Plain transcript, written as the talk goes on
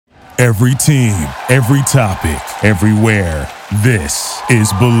Every team, every topic, everywhere. This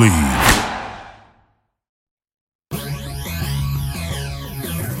is Believe.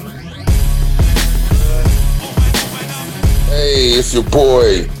 Hey, it's your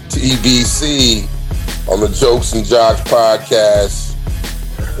boy TBC on the Jokes and Jocks podcast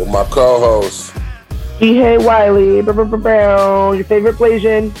with my co-host Ji Hae Wiley, your favorite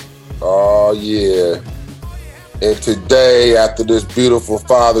Blasian. Oh yeah. And today, after this beautiful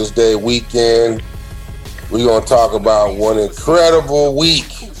Father's Day weekend, we're gonna talk about one incredible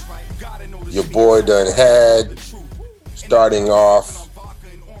week your boy done had, starting off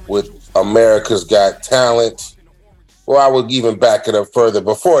with America's Got Talent. Well, I would even back it up further.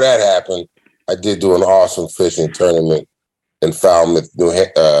 Before that happened, I did do an awesome fishing tournament in Falmouth,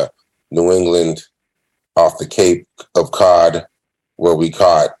 New England, off the Cape of Cod, where we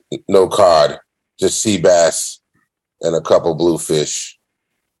caught no cod, just sea bass and a couple bluefish.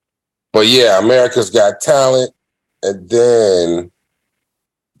 But yeah, America's Got Talent. And then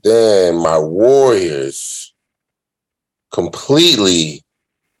my Warriors completely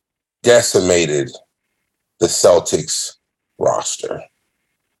decimated the Celtics roster.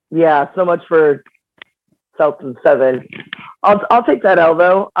 Yeah, so much for Celtics 7. I'll take that L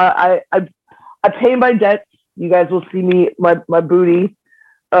though. I pay my debts. You guys will see me my booty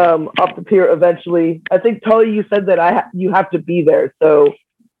up the pier eventually. I think Tully, you said that you have to be there, so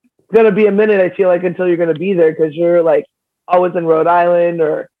it's gonna be a minute. I feel like until you're gonna be there because you're like always in Rhode Island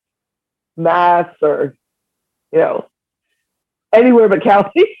or Mass or anywhere but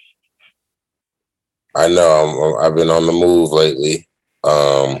Cali. I know I've been on the move lately.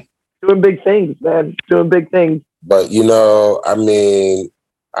 Doing big things, man. Doing big things. But I mean,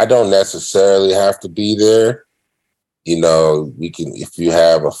 I don't necessarily have to be there. We can, if you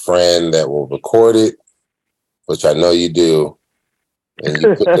have a friend that will record it, which I know you do, and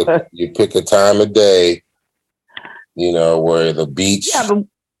you pick a time of day, where the beach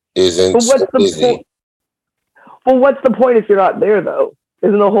isn't but what's the point? Well, what's the point if you're not there, though?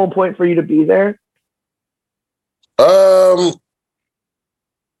 Isn't the whole point for you to be there?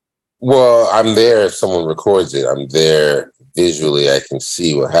 Well, I'm there if someone records it. I'm there visually. I can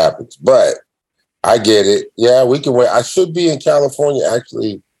see what happens, but I get it. Yeah, we can wait. I should be in California.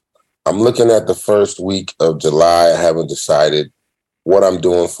 Actually, I'm looking at the first week of July. I haven't decided what I'm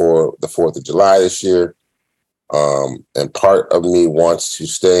doing for the 4th of July this year. And part of me wants to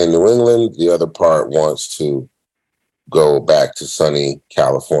stay in New England. The other part wants to go back to sunny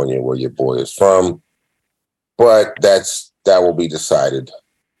California, where your boy is from. But that will be decided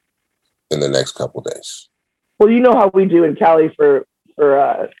in the next couple of days. Well, you know how we do in Cali for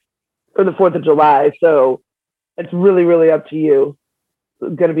the 4th of July, so it's really, really up to you.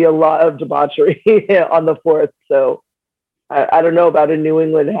 There's going to be a lot of debauchery on the 4th, so I don't know about in New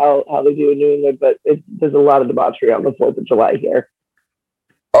England, how they do in New England, but there's a lot of debauchery on the 4th of July here.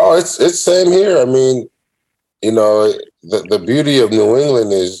 Oh, it's same here. I mean, the beauty of New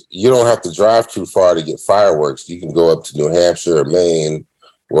England is you don't have to drive too far to get fireworks. You can go up to New Hampshire or Maine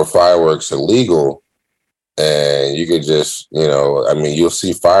where fireworks are legal, and you could just, you'll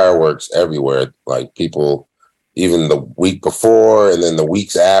see fireworks everywhere. Like people, even the week before and then the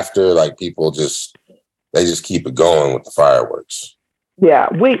weeks after, like people they just keep it going with the fireworks. Yeah.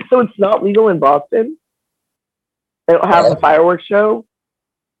 Wait, so it's not legal in Boston? They don't have a fireworks show?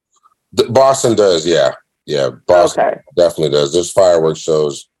 Boston does, yeah. Yeah, Boston definitely does. There's fireworks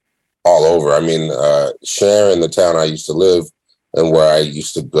shows all over. I mean, Sharon, the town I used to live and where I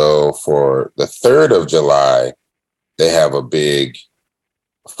used to go for the 3rd of July, they have a big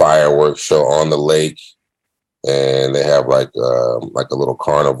fireworks show on the lake, and they have like a little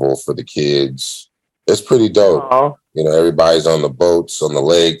carnival for the kids. It's pretty dope. Aww. Everybody's on the boats, on the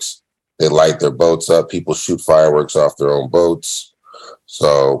lakes. They light their boats up. People shoot fireworks off their own boats.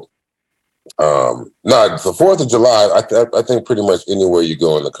 So, no, the 4th of July, I think pretty much anywhere you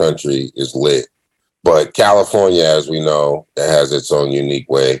go in the country is lit. But California, as we know, it has its own unique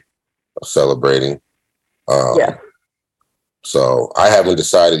way of celebrating. Yeah. So I haven't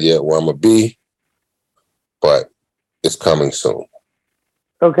decided yet where I'm going to be, but it's coming soon.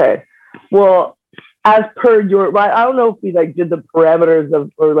 Okay. Well, as per I don't know if we did the parameters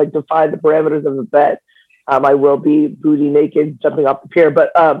of, or defined the parameters of the bet. I will be booty naked jumping off the pier,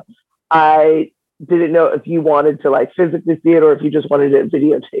 but I didn't know if you wanted to physically see it or if you just wanted it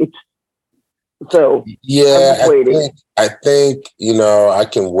videotaped. So yeah, I think I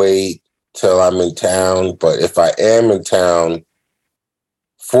can wait till I'm in town. But if I am in town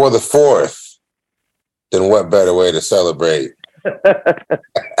for the 4th, then what better way to celebrate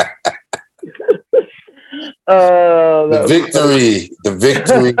That The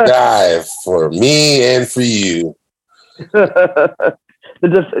victory dive for me and for you. the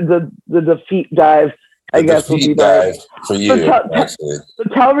defeat dive, I guess, will be dive for you. So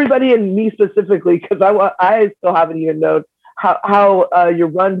tell everybody, and me specifically, because I still haven't even known how your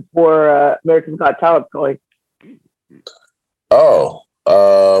run for America's Got Talent going. Oh,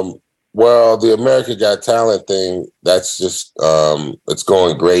 well, the America Got Talent thing, that's just, it's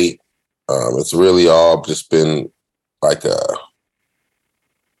going great. It's really all just been like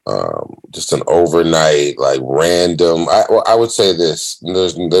just an overnight, like random. I would say this: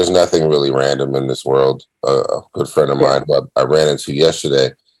 there's nothing really random in this world. A good friend of mine who I ran into yesterday,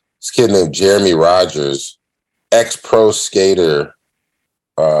 this kid named Jeremy Rogers, ex-pro skater,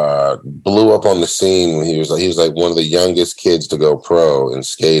 blew up on the scene when he was like one of the youngest kids to go pro in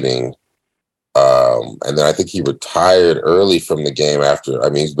skating. And then I think he retired early from the game after. I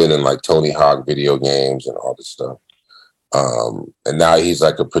mean, he's been in like Tony Hawk video games and all this stuff. And now he's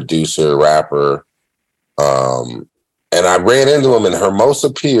like a producer, rapper. And I ran into him in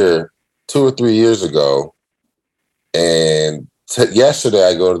Hermosa Pier 2 or 3 years ago. And yesterday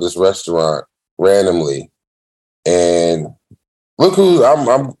I go to this restaurant randomly, and look who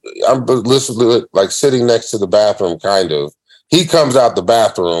I'm listening, like sitting next to the bathroom, kind of. He comes out the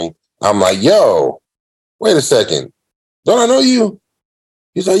bathroom. I'm like, yo, wait a second. Don't I know you?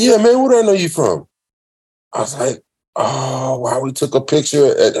 He's like, yeah, man, where do I know you from? I was like, oh, wow, we took a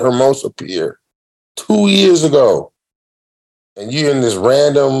picture at Hermosa Pier 2 years ago. And you're in this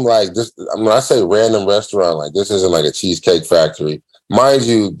random, like this, when I say random restaurant, like this isn't like a Cheesecake Factory. Mind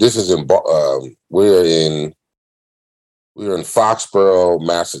you, this is we're in Foxborough,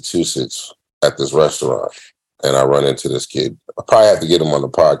 Massachusetts at this restaurant. And I run into this kid. I probably have to get him on the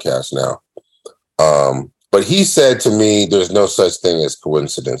podcast now. But he said to me, there's no such thing as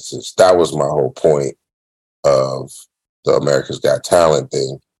coincidences. That was my whole point of the America's Got Talent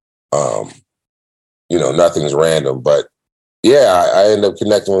thing. Nothing's random. But yeah, I ended up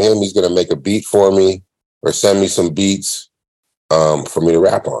connecting with him. He's going to make a beat for me or send me some beats for me to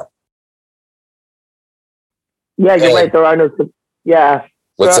rap on. Yeah, you're right. There are no such. Yeah.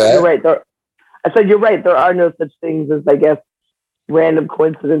 What's that? You're right. I said you're right. There are no such things as, I guess, random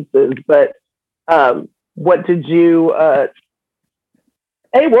coincidences. But what did you?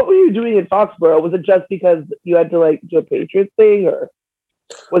 Hey, what were you doing in Foxborough? Was it just because you had to like do a Patriots thing, or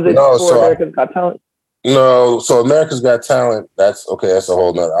was it for America's Got Talent? No, so America's Got Talent. That's okay. That's a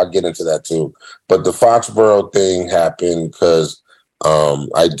whole nother. I'll get into that too. But the Foxborough thing happened because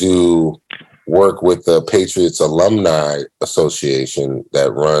I do work with the Patriots Alumni Association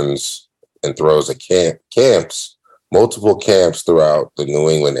that runs and throws camps, multiple camps throughout the New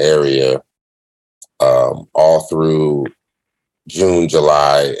England area, all through June,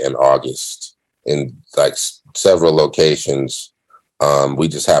 July, and August in like several locations. We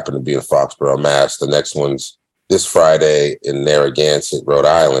just happen to be in Foxborough, Mass. The next one's this Friday in Narragansett, Rhode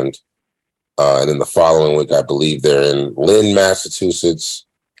Island. And then the following week, I believe they're in Lynn, Massachusetts,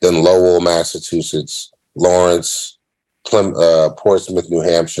 then Lowell, Massachusetts, Lawrence, Portsmouth, New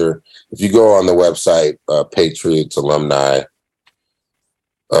Hampshire. If you go on the website,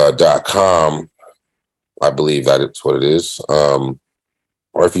 patriotsalumni.com, I believe that it's what it is. Or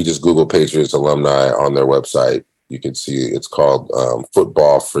if you just Google Patriots Alumni on their website, you can see it's called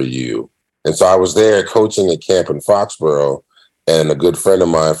Football for You. And so I was there coaching at camp in Foxborough, and a good friend of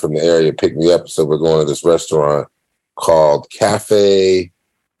mine from the area picked me up. So we're going to this restaurant called Cafe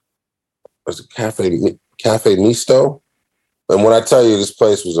Misto. And when I tell you, this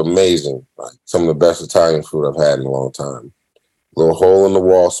place was amazing, like some of the best Italian food I've had in a long time. Little hole in the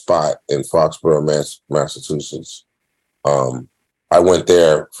wall spot in Foxborough, Massachusetts. I went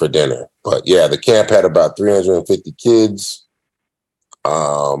there for dinner. But yeah, the camp had about 350 kids.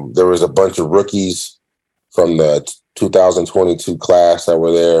 There was a bunch of rookies from the 2022 class that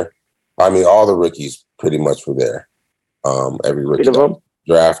were there. I mean, all the rookies pretty much were there. Every rookie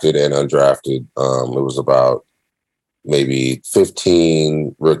drafted and undrafted. It was about maybe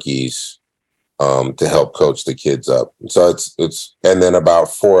 15 rookies to help coach the kids up. So it's and then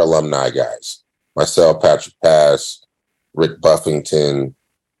about 4 alumni guys. Myself, Patrick Pass, Rick Buffington,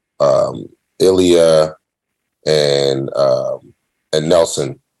 Ilya, and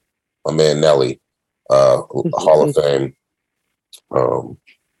Nelson, my man Nelly, Hall of Fame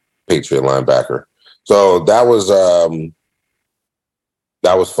Patriot linebacker. So that was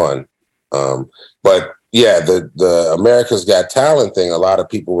fun. But yeah, the America's Got Talent thing, a lot of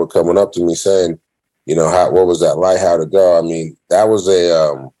people were coming up to me saying, what was that like? How'd it go? I mean, that was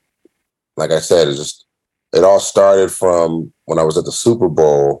like I said, it all started from when I was at the Super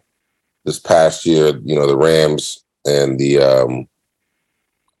Bowl this past year, the Rams and the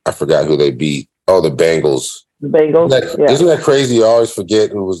I forgot who they beat. Oh, the Bengals. The Bengals. Isn't that crazy? You always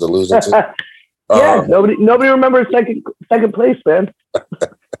forget who was the losing team. Yeah, nobody remembers second place, man.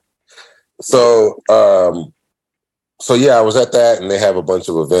 So yeah, I was at that, and they have a bunch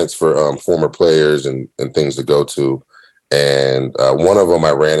of events for former players and things to go to. And one of them,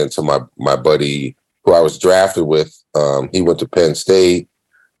 I ran into my buddy who I was drafted with. He went to Penn State.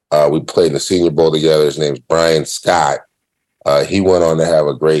 We played in the Senior Bowl together. His name's Brian Scott. He went on to have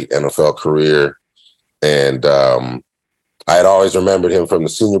a great NFL career. And I had always remembered him from the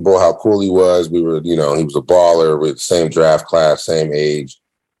Senior Bowl, how cool he was. We were, he was a baller with the same draft class, same age.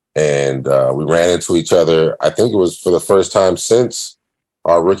 And we ran into each other. I think it was for the first time since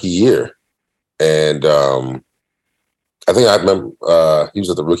our rookie year. And I think I remember he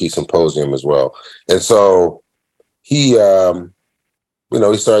was at the rookie symposium as well. And so he,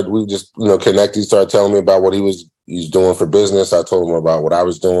 he started, we just, connected. He started telling me about what he's doing for business. I told him about what I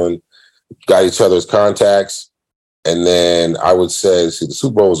was doing, got each other's contacts. And then I would say, the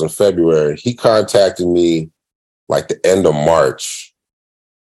Super Bowl was in February. He contacted me like the end of March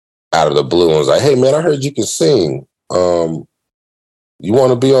out of the blue and was like, hey, man, I heard you can sing. You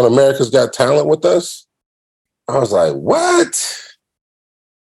want to be on America's Got Talent with us? I was like, what?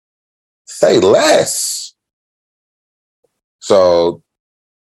 Say less. So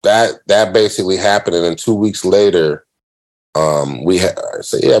that basically happened. And then 2 weeks later,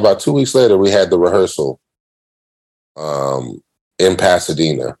 about 2 weeks later, we had the rehearsal in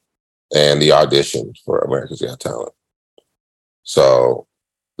Pasadena and the audition for America's Got Talent. So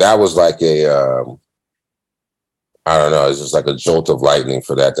that was like I don't know, it's just like a jolt of lightning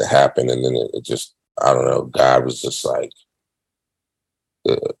for that to happen. And then it just, I don't know, God was just like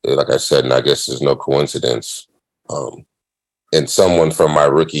I said, and I guess there's no coincidence. And someone from my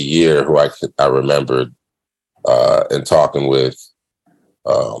rookie year who I remembered and talking with,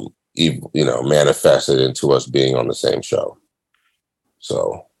 manifested into us being on the same show.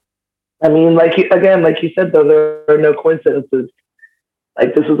 So, I mean, like you said, though, there are no coincidences.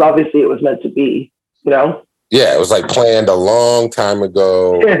 Like, this was obviously, it was meant to be, Yeah, it was like planned a long time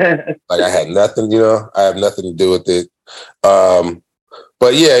ago. Like I had nothing, I have nothing to do with it.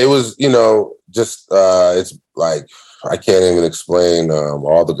 But yeah, it was, just it's like I can't even explain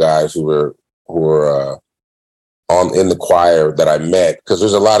all the guys who were in the choir that I met, because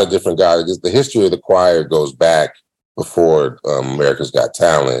there's a lot of different guys. The history of the choir goes back before America's Got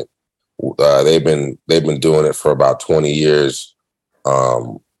Talent. They've been doing it for about 20 years.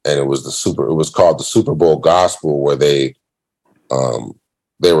 And it was called the Super Bowl Gospel, where they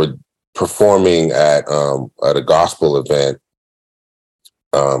were performing at a gospel event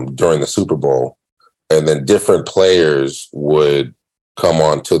during the Super Bowl, and then different players would come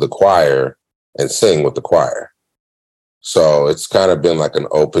on to the choir and sing with the choir. So it's kind of been like an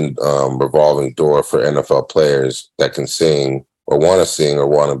open revolving door for NFL players that can sing or want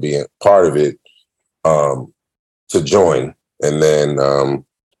to be a part of it to join. And then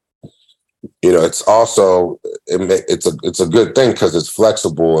it's also it's a good thing because it's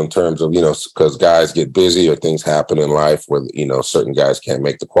flexible in terms of because guys get busy or things happen in life where certain guys can't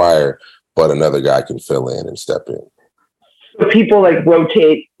make the choir, but another guy can fill in and step in. So people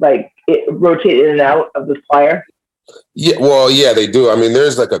rotate in and out of the choir. Yeah, well, yeah, they do. I mean,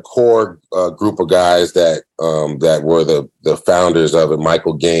 there's like a core group of guys that were the founders of it,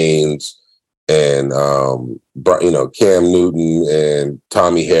 Michael Gaines and Cam Newton and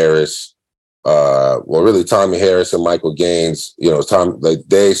Tommy Harris. Really Tommy Harris and Michael Gaines.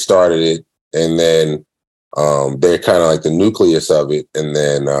 They started it, and then they're kind of like the nucleus of it, and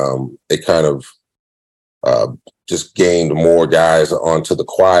then it kind of just gained more guys onto the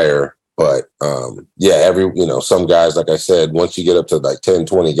choir. But some guys, like I said, once you get up to like 10,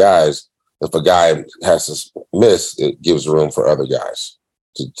 20 guys, if a guy has to miss, it gives room for other guys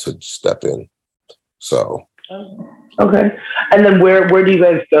to step in. So. Okay. And then where do you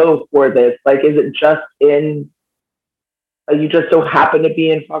guys go for this? Like, is it just you just so happen to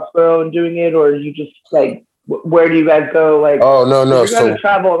be in Foxborough and doing it, or you just where do you guys go? Like, oh, no. You're going to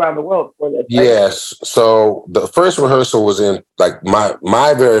travel around the world for this. Right? Yes. So the first rehearsal was in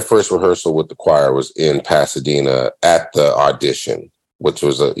my very first rehearsal with the choir was in Pasadena at the audition, which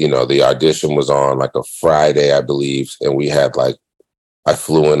was the audition was on like a Friday, I believe. And we had I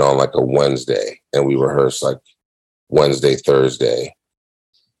flew in on like a Wednesday, and we rehearsed like Wednesday, Thursday,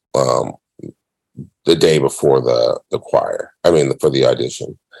 the day before the choir. I mean, for the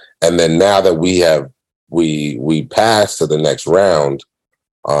audition. And then now that we passed to the next round,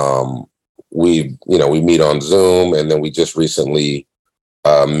 we meet on Zoom, and then we just recently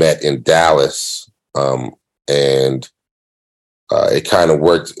met in Dallas, and it kind of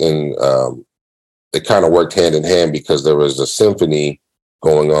worked hand in hand because there was a symphony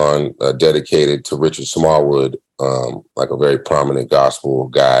going on dedicated to Richard Smallwood, like a very prominent gospel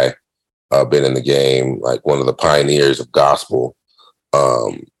guy, been in the game, like one of the pioneers of gospel.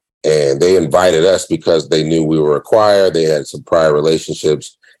 And they invited us because they knew we were a choir. They had some prior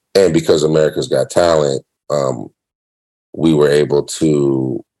relationships. And because America's Got Talent, we were able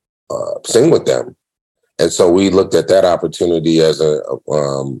to sing with them. And so we looked at that opportunity as a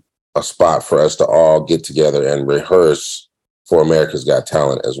spot for us to all get together and rehearse for America's Got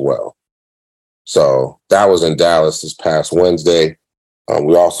Talent as well. So that was in Dallas this past Wednesday.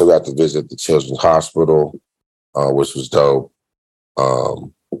 We also got to visit the Children's Hospital, which was dope.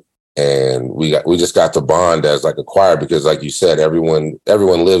 And we just got to bond as like a choir because, like you said, everyone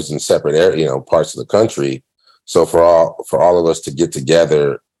lives in separate parts of the country. So for all of us to get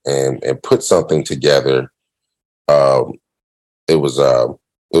together and put something together, it was a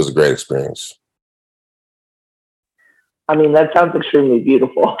great experience. I mean, that sounds extremely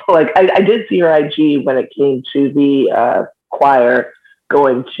beautiful. Like I did see your IG when it came to the choir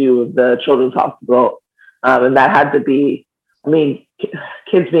going to the Children's Hospital, and that had to be. I mean,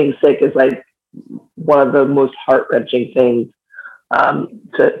 kids being sick is like one of the most heart-wrenching things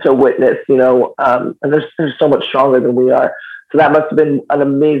to witness, and they're so much stronger than we are. So that must have been an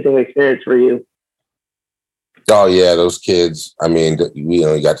amazing experience for you. Oh yeah, those kids. I mean,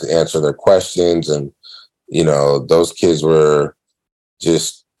 you got to answer their questions, and those kids were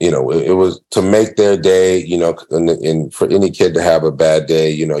just, it was to make their day. And for any kid to have a bad day,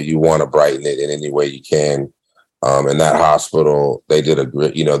 you want to brighten it in any way you can. In that hospital, they did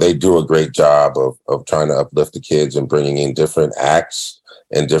they do a great job of trying to uplift the kids and bringing in different acts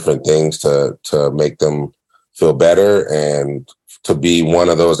and different things to make them feel better. And to be one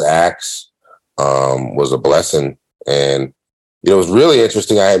of those acts was a blessing. And it was really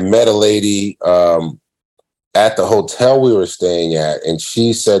interesting. I had met a lady at the hotel we were staying at, and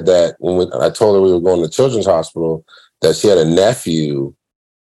she said that when I told her we were going to Children's Hospital, that she had a nephew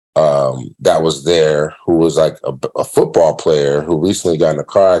that was there who was like a football player who recently got in a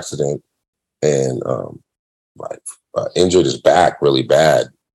car accident and injured his back really bad.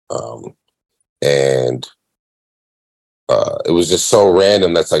 And it was just so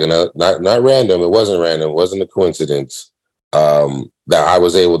random. That's like not random. It wasn't random. It wasn't a coincidence that I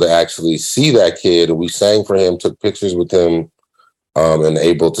was able to actually see that kid. We sang for him, took pictures with him, and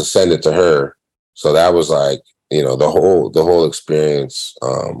able to send it to her. So that was like, the whole experience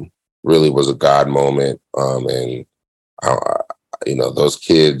really was a God moment. And those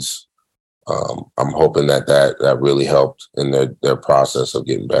kids, I'm hoping that really helped in their process of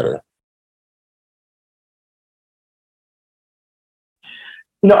getting better.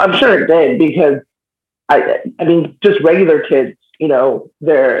 I'm sure it did, because I mean, just regular kids,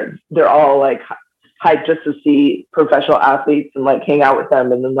 they're all like hyped just to see professional athletes and like hang out with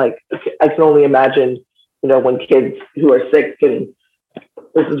them. And then like, I can only imagine, when kids who are sick and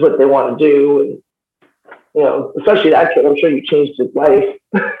this is what they want to do. And, especially that kid, I'm sure you changed his life.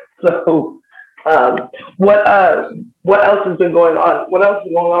 So, what else has been going on? What else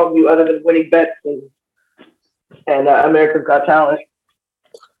is going on with you other than winning bets and America's Got Talent?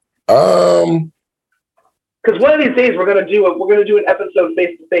 Because one of these days we're gonna do an episode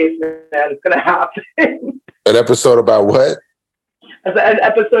face to face, man. It's gonna happen. An episode about what? As an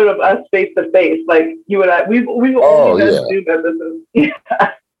episode of us face to face, like you and I. We've only done Zoom episodes. Yeah.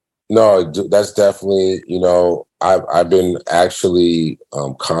 No, that's definitely. I've been actually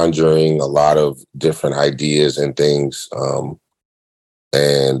conjuring a lot of different ideas and things,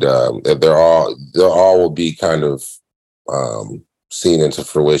 and they're all will be kind of seen into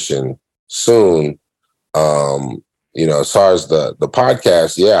fruition soon. As far as the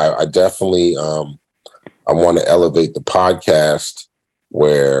podcast, yeah, I definitely I want to elevate the podcast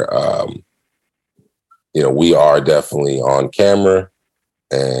where we are definitely on camera,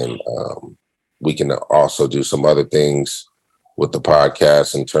 and we can also do some other things with the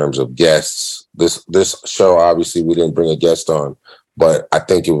podcast in terms of guests. This show, obviously, we didn't bring a guest on, but I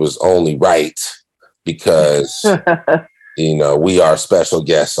think it was only right because we are special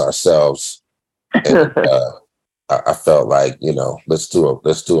guests ourselves. And I felt like, let's do an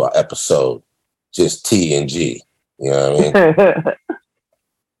episode, just T and G. You know what I mean?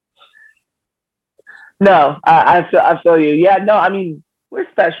 No, I feel you. Yeah, no, I mean, we're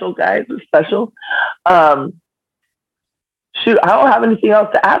special, guys. We're special. Shoot, I don't have anything else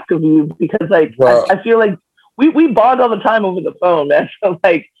to ask of you because, like, I feel like we bond all the time over the phone, man. So,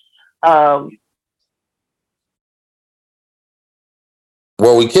 like,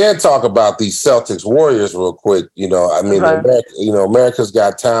 Well, we can talk about these Celtics Warriors real quick. You know, I mean, America's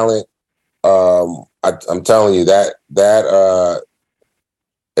Got Talent. I'm telling you that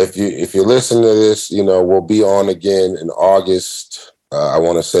if you listen to this, you know, we'll be on again in August. I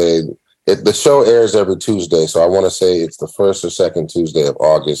want to say the show airs every Tuesday, so I want to say it's the first or second Tuesday of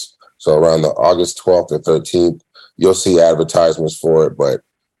August. So around the August 12th or 13th, you'll see advertisements for it. But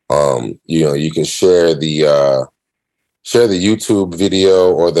you know, you can share the YouTube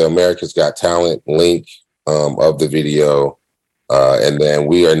video or the America's Got Talent link of the video, and then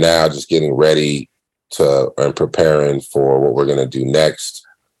we are now just getting ready and preparing for what we're going to do next.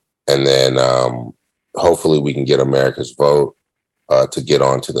 And then hopefully we can get America's vote to get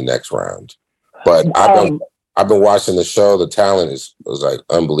on to the next round. But I've been watching the show. The talent was like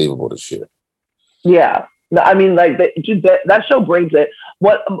unbelievable this year. Yeah, I mean, like that show brings it.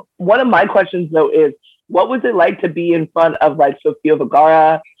 One of my questions though is, what was it like to be in front of like Sofia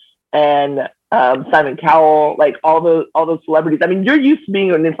Vergara and Simon Cowell, like all those celebrities? I mean, you're used to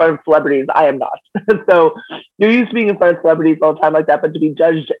being in front of celebrities. I am not. So you're used to being in front of celebrities all the time like that, but to be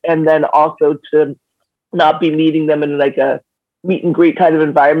judged and then also to not be meeting them in like a meet and greet kind of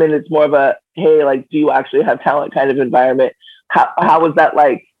environment. It's more of a, hey, like, do you actually have talent kind of environment? How was that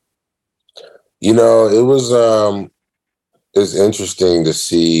like? You know, it was interesting to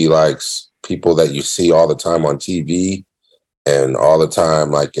see like people that you see all the time on TV and all the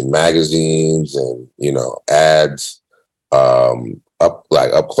time like in magazines and, you know, ads up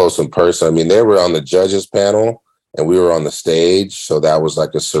close in person. I mean, they were on the judges panel and we were on the stage, so that was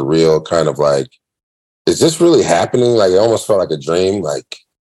like a surreal kind of like, is this really happening? Like it almost felt like a dream, like,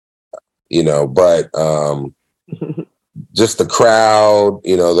 you know, but just the crowd,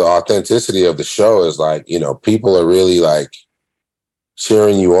 you know, the authenticity of the show is like, you know, people are really like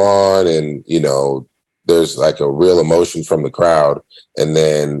cheering you on, and, you know, there's like a real emotion from the crowd. And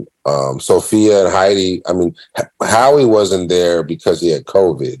then Sophia and Heidi, I mean, Howie wasn't there because he had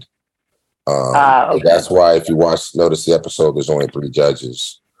COVID. Okay. That's why if you notice the episode, there's only 3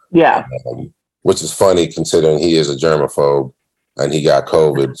 judges. Yeah. Which is funny considering he is a germaphobe and he got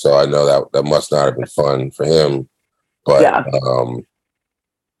COVID. So I know that must not have been fun for him. But yeah.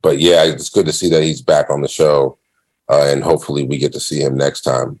 But yeah, it's good to see that he's back on the show. And hopefully we get to see him next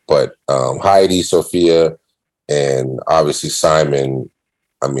time. But Heidi, Sophia, and obviously Simon,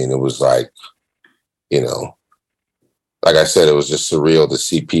 I mean, it was like, you know, like I said, it was just surreal to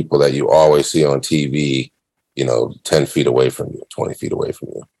see people that you always see on TV, you know, 10 feet away from you, 20 feet away from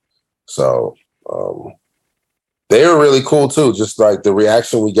you. So they were really cool too. Just like the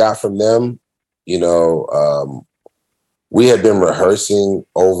reaction we got from them, you know, we had been rehearsing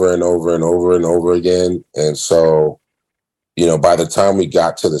over and over and over and over again. And so, you know, by the time we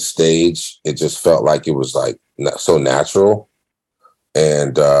got to the stage, it just felt like it was like so natural.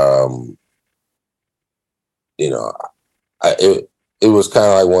 And, you know, it was kind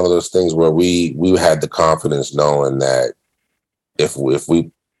of like one of those things where we had the confidence knowing that if we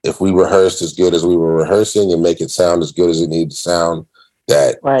rehearsed as good as we were rehearsing and make it sound as good as it needed to sound,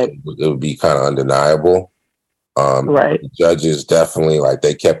 that it would be kind of undeniable. The judges definitely, like,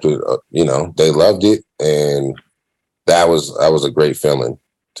 they kept it, you know, they loved it, and that was a great feeling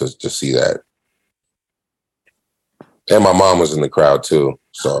to see that. And my mom was in the crowd too,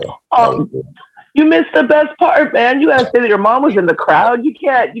 so. You missed the best part, man. You gotta say that your mom was in the crowd. You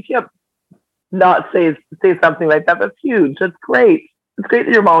can't not say something like that. That's huge. That's great. It's great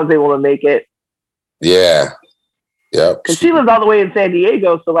that your mom was able to make it. Yeah. Yep. Because she lives all the way in San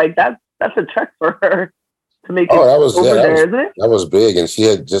Diego, so like that's a trek for her to make it isn't it? That was big, and she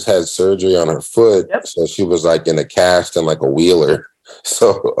had just had surgery on her foot, so she was like in a cast and like a wheeler,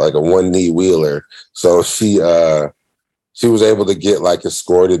 so like a 1-knee wheeler. So she was able to get like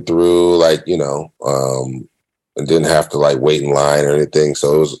escorted through, like, you know, and didn't have to like wait in line or anything.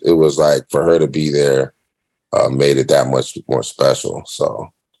 So it was like for her to be there made it that much more special.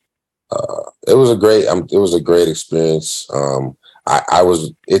 So it was a great experience. I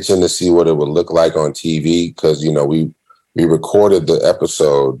was itching to see what it would look like on TV because, you know, we recorded the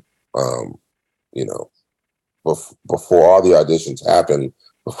episode, you know, before all the auditions happened,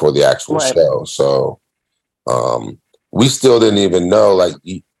 before the actual show. So we still didn't even know, like,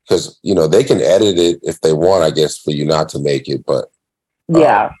 because, you know, they can edit it if they want, I guess, for you not to make it. But,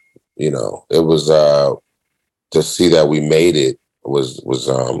 you know, it was to see that we made it was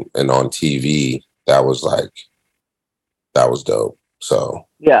and on TV, that was dope. So,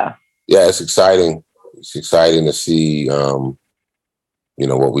 yeah, it's exciting. It's exciting to see, you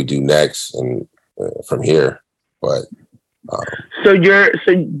know, what we do next and from here. But so your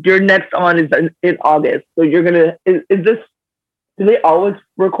next on is in August. So you're gonna is this do they always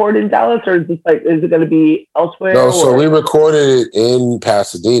record in Dallas, or is it going to be elsewhere? No, so we recorded it in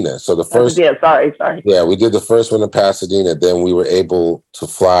Pasadena. So the first, sorry. Yeah, we did the first one in Pasadena. Then we were able to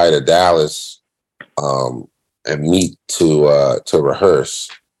fly to Dallas and meet to rehearse,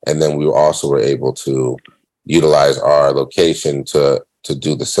 and then we also were able to utilize our location to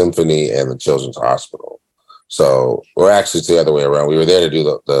do the symphony and the children's hospital. So we're actually it's the other way around. We were there to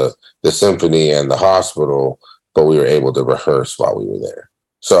do the symphony and the hospital, but we were able to rehearse while we were there.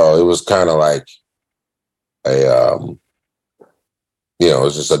 So it was kind of like it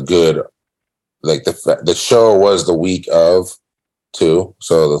was just a good, like the show was the week of too.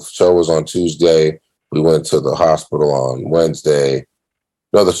 So the show was on Tuesday. We went to the hospital on Wednesday.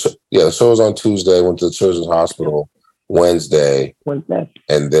 No, the show was on Tuesday. Went to the children's hospital Wednesday,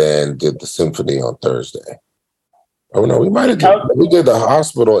 and then did the symphony on Thursday. Oh no, we did the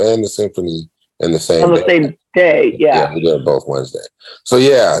hospital and the symphony in the same day. Yeah, we did it both Wednesday. So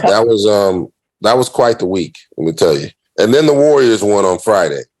yeah, that was quite the week. Let me tell you. And then the Warriors won on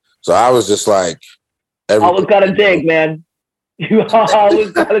Friday. So I was just like, always got to dig, man. You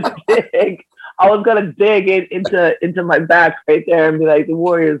always got to dig. I was gonna dig into my back right there and be like, the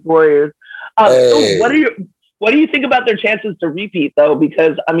Warriors. Hey. So what do you think about their chances to repeat though?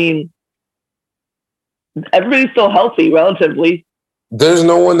 Because I mean, everybody's still healthy relatively. There's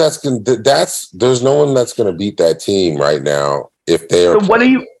no one that's gonna beat that team right now if they are. So what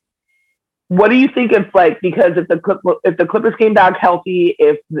do you think it's like? Because if the Clippers came back healthy,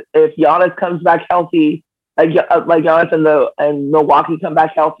 if Giannis comes back healthy, like Giannis and Milwaukee come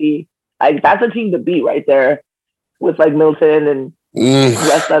back healthy, like that's a team to beat right there with like Milton and the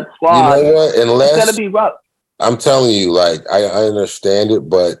rest of that squad. You know what? Unless it's gonna be rough. I'm telling you, like I understand it,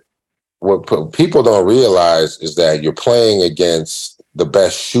 but what people don't realize is that you're playing against the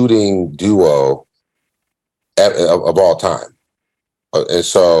best shooting duo of all time, and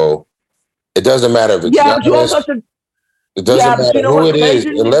so it doesn't matter if it's Giannis. It doesn't matter who it is,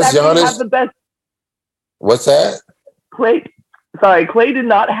 unless Giannis. The best. What's that? Clay did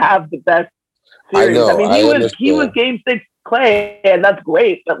not have the best series. I mean, he was Game 6 Clay, and that's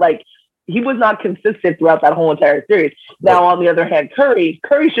great, but like he was not consistent throughout that whole entire series. Now, on the other hand, Curry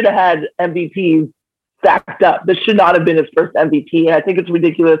should have had MVPs stacked up. This should not have been his first MVP, and I think it's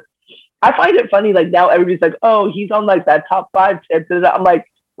ridiculous. I find it funny, like now everybody's like, oh, he's on like that top 5 tip. I'm like,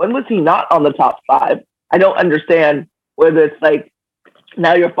 when was he not on the top 5? I don't understand whether it's like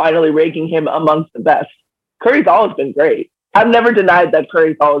now you're finally ranking him amongst the best. Curry's always been great. I've never denied that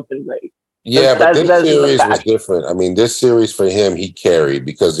Curry's always been great. Yeah, but this series was different. I mean, this series for him, he carried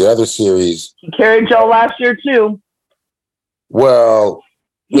because the other series... He carried Joe last year, too. Well...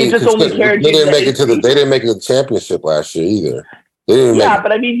 He just only carried... They didn't make it to the championship last year either.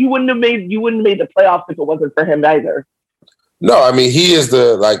 But I mean, you wouldn't have made the playoffs if it wasn't for him either. No, I mean, he is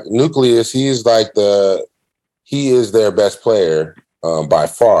the, like, nucleus. He is their best player by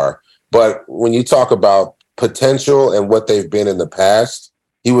far. But when you talk about potential and what they've been in the past,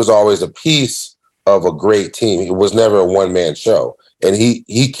 he was always a piece of a great team. It was never a one-man show. And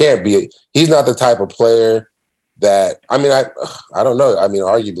he can't be, he's not the type of player that, I mean, I don't know. I mean,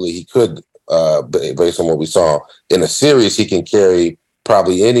 arguably he could, based on what we saw in a series, he can carry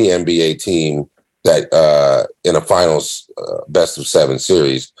probably any NBA team that in a finals best of 7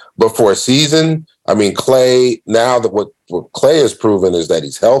 series. But for a season, I mean, Clay, now that what Clay has proven is that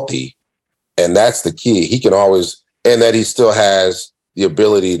he's healthy, and that's the key. He can always, and that he still has the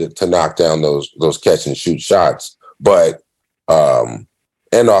ability to knock down those catch and shoot shots, but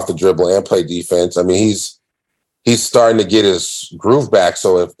and off the dribble and play defense. I mean, he's starting to get his groove back.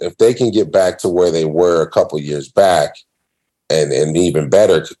 So if they can get back to where they were a couple years back, and even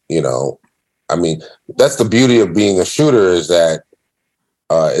better, you know, I mean, that's the beauty of being a shooter is that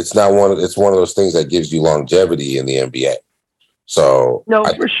it's one of those things that gives you longevity in the NBA. So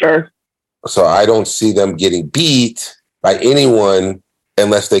for sure. So I don't see them getting beat by anyone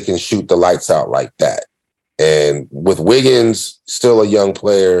unless they can shoot the lights out like that. And with Wiggins, still a young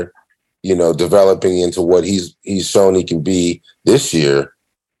player, you know, developing into what he's shown he can be this year,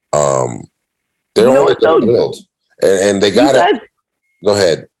 they're only going to build. And they got it. Go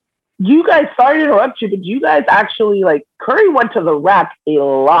ahead. You guys, sorry to interrupt you, but you guys actually, like, Curry went to the rack a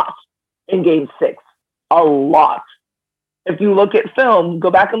lot in Game 6. A lot. If you look at film, go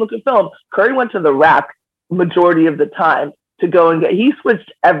back and look at film, Curry went to the rack majority of the time to go and he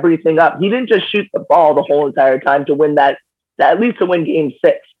switched everything up. He didn't just shoot the ball the whole entire time to win that at least to win Game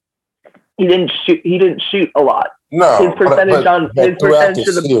 6. He didn't shoot a lot. No, his percentage throughout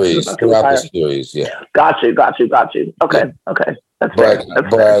the series, yeah. Got you. Okay. That's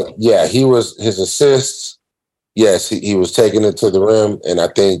fair. Yeah, his assists yes, he was taking it to the rim, and I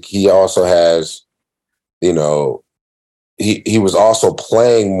think he also has, you know, he was also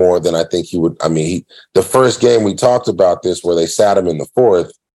playing more than I think he would. I mean, the first game we talked about this where they sat him in the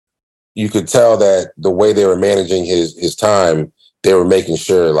fourth, you could tell that the way they were managing his time, they were making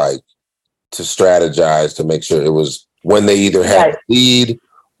sure like to strategize to make sure it was when they either had the lead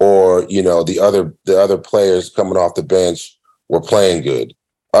or, you know, the other players coming off the bench were playing good.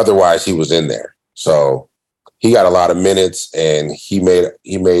 Otherwise, he was in there. So he got a lot of minutes, and he made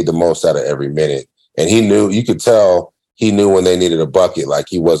the most out of every minute. And you could tell he knew when they needed a bucket, like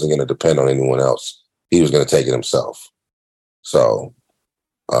he wasn't going to depend on anyone else. He was going to take it himself. So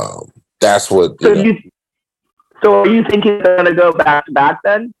that's what. So are you thinking they're going to go back to back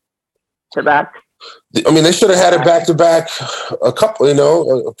then? To back? I mean, they should have had it back to back a couple,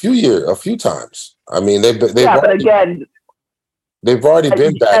 a few times. I mean, they've already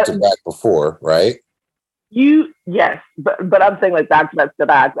been back to back before, right? Yes, but I'm saying like back to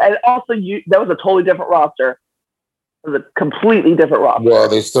back, and also that was a totally different roster. It was a completely different roster. Well,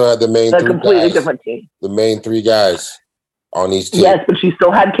 they still had the main three completely guys. Different team. The main three guys on each team. Yes, but she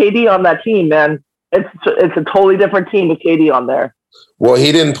still had KD on that team, man. It's a totally different team with KD on there. Well,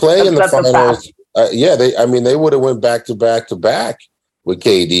 he didn't play in the finals. They would have went back to back with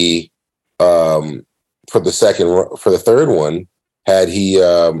KD for the third one. Had he,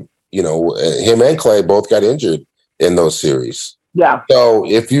 him and Clay both got injured in those series. Yeah. So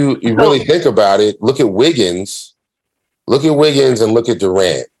if you really think about it, look at Wiggins and look at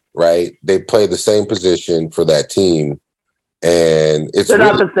Durant. Right? They play the same position for that team, and they're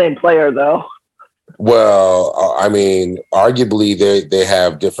not the same player though. Well, I mean, arguably they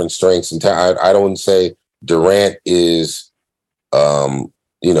have different strengths and talent. I don't say Durant is,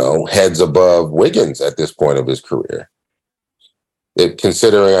 heads above Wiggins at this point of his career.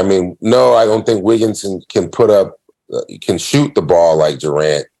 Considering, I mean, no, I don't think Wiggins can shoot the ball like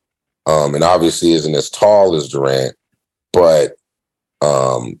Durant, and obviously isn't as tall as Durant. But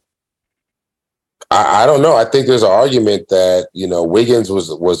I don't know. I think there's an argument that, Wiggins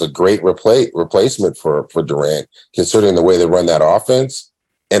was a great replacement for Durant, considering the way they run that offense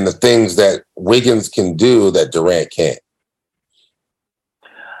and the things that Wiggins can do that Durant can't.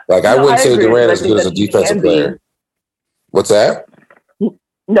 Like, I wouldn't say Durant is good as a defensive player. What's that?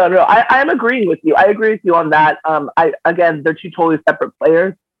 No, I'm agreeing with you. I agree with you on that. Again, they're two totally separate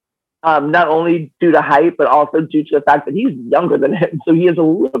players. Not only due to height, but also due to the fact that he's younger than him. So he has a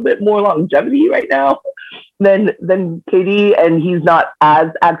little bit more longevity right now than KD, and he's not as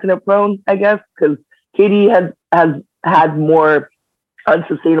accident prone, I guess, because KD has had more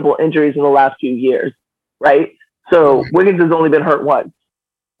unsustainable injuries in the last few years, right? So Wiggins has only been hurt once,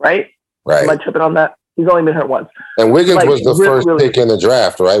 right? Right. Am I tripping on that? He's only been hurt once. And Wiggins was the first pick in the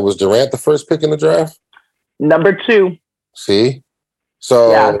draft, right? Was Durant the first pick in the draft? Number 2. See?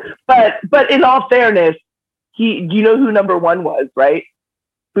 So yeah, but in all fairness, you know who number 1 was, right?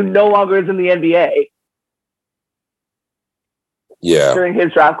 Who no longer is in the NBA. Yeah. During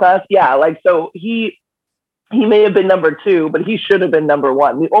his draft class, yeah, so he may have been number 2, but he should have been number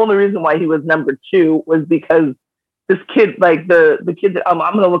 1. The only reason why he was number 2 was because this kid, the kid that I'm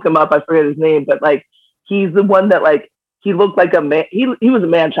gonna look him up. I forget his name, but he's the one that he looked like a man. He was a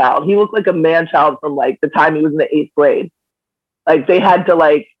man child. He looked like a man child from the time he was in the 8th grade. They had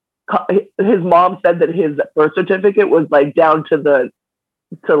to his mom said that his birth certificate was down to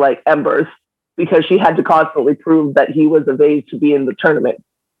embers because she had to constantly prove that he was of age to be in the tournament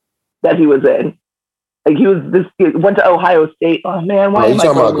that he was in. He went to Ohio State. Oh man, why? Are you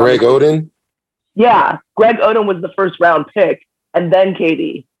talking about Greg Oden? Yeah, Greg Oden was the first round pick, and then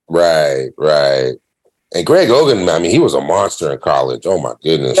KD. Right. And Greg Oden, I mean, he was a monster in college. Oh my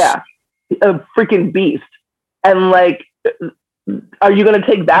goodness. Yeah, a freaking beast. And are you going to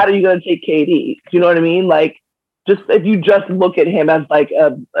take that or are you going to take KD? Do you know what I mean? Just if you just look at him as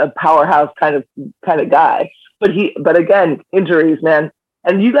a powerhouse kind of guy, but again, injuries, man.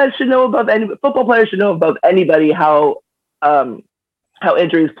 And you guys should know football players should know above anybody how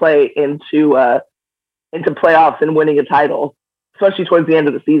injuries play into playoffs and winning a title, especially towards the end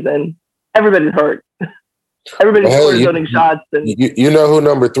of the season. Everybody's hurt. Everybody's cortisoning shots. And you know who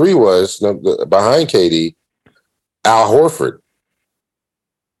number 3 was behind KD? Al Horford.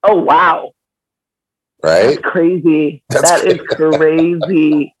 Oh, wow. Right? That's crazy. That is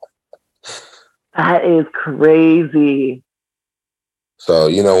crazy. That is crazy. So,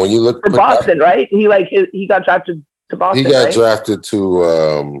 when you look... For Boston, right? He got drafted to Boston, He got drafted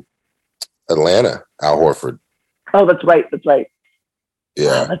to Atlanta, Al Horford. Oh, that's right.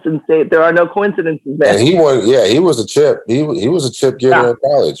 Yeah. Wow, that's insane. There are no coincidences, man. And he won, he was a chip. He was a chip getter in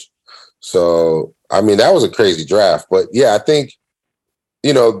college. So... I mean, that was a crazy draft. But yeah, I think,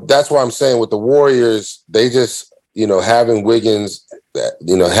 that's why I'm saying with the Warriors, they just, having Wiggins,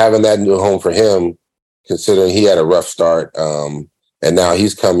 having that new home for him, considering he had a rough start, and now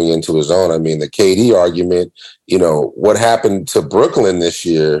he's coming into his own. I mean, the KD argument, what happened to Brooklyn this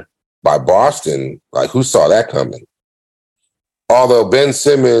year by Boston, like who saw that coming? Although Ben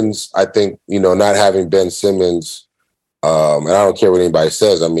Simmons, I think, not having Ben Simmons, and I don't care what anybody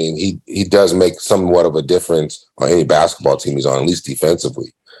says. I mean, he does make somewhat of a difference on any basketball team he's on, at least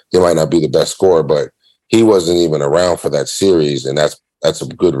defensively. He might not be the best scorer, but he wasn't even around for that series, and that's a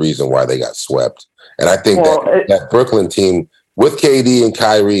good reason why they got swept. And I think that Brooklyn team with KD and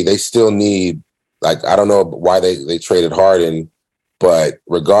Kyrie, they still need, like, I don't know why they traded Harden, but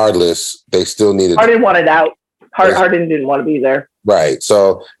regardless, they still needed. Harden wanted out. Harden didn't want to be there. Right.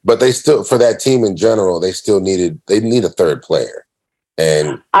 So, but they still, for that team in general, they need a third player.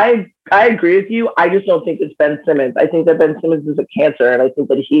 And I agree with you. I just don't think it's Ben Simmons. I think that Ben Simmons is a cancer, and I think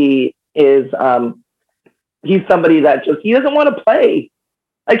that he is he's somebody that he doesn't want to play.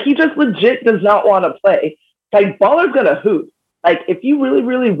 Like, he just legit does not want to play. Like, baller's gonna hoop. Like, if you really,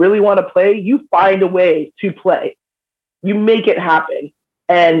 really, really want to play, you find a way to play. You make it happen.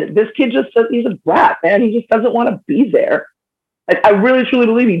 And this kid he's a brat, man. He just doesn't want to be there. Like, I really, truly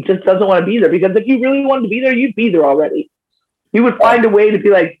believe he just doesn't want to be there, because if you really wanted to be there, you'd be there already. You would find a way to be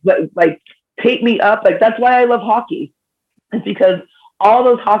like, take me up. Like, that's why I love hockey. It's because all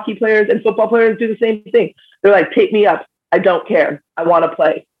those hockey players and football players do the same thing. They're like, take me up. I don't care. I want to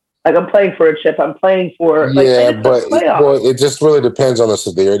play. Like, I'm playing for a chip. I'm playing for, but it just really depends on the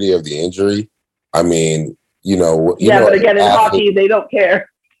severity of the injury. I mean, but again, in hockey, they don't care.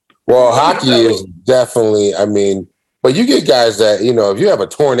 Well, hockey is definitely, I mean, but you get guys that, if you have a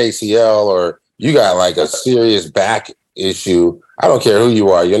torn ACL or you got like a serious back issue, I don't care who you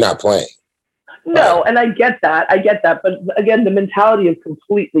are, you're not playing. No, and I get that. But again, the mentality is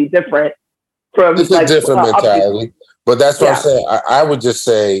completely different from. It's a different mentality. But that's what I'm saying. I would just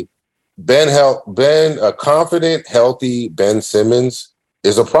say a confident, healthy Ben Simmons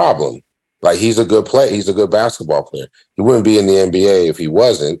is a problem. Like, he's a good player. He's a good basketball player. He wouldn't be in the NBA if he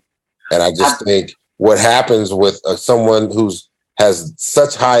wasn't. And I just think what happens with someone has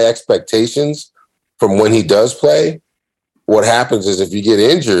such high expectations from when he does play, what happens is if you get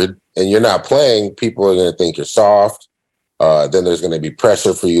injured and you're not playing, people are going to think you're soft. Then there's going to be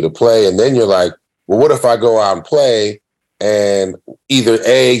pressure for you to play. And then you're like, well, what if I go out and play and either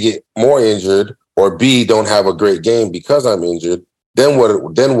A, get more injured, or B, don't have a great game because I'm injured? Then what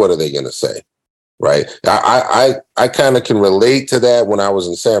are they going to say? Right. I kind of can relate to that. When I was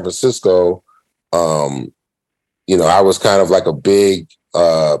in San Francisco, I was kind of like a big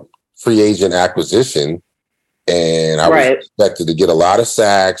free agent acquisition, and I was expected to get a lot of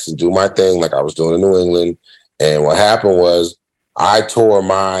sacks and do my thing like I was doing in New England. And what happened was I tore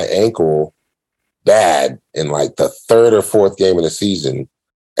my ankle bad in like the third or fourth game of the season.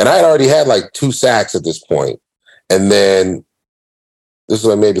 And I had already had like 2 sacks at this point. And then this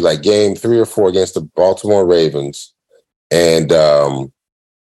was maybe like game 3 or 4 against the Baltimore Ravens. And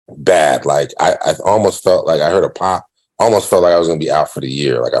bad. Like, I almost felt like I heard a pop, almost felt like I was going to be out for the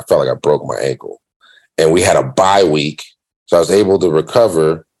year. Like, I felt like I broke my ankle. And we had a bye week. So I was able to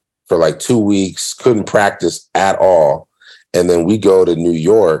recover for like 2 weeks, couldn't practice at all. And then we go to New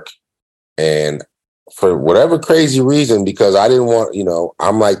York, and for whatever crazy reason, because I didn't want,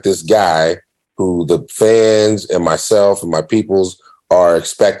 I'm like this guy who the fans and myself and my peoples are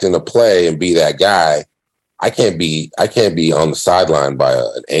expecting to play and be that guy. I can't be on the sideline by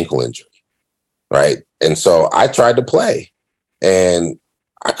an ankle injury, right? And so I tried to play, and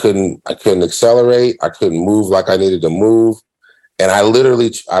I couldn't accelerate. I couldn't move like I needed to move. And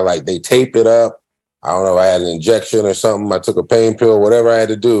they taped it up. I don't know if I had an injection or something. I took a pain pill, whatever I had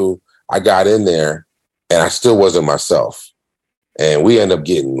to do. I got in there, and I still wasn't myself. And we ended up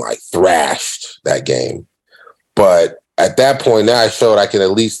getting like thrashed that game. But at that point, now I showed I can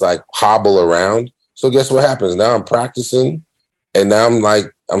at least like hobble around. So guess what happens? Now I'm practicing, and now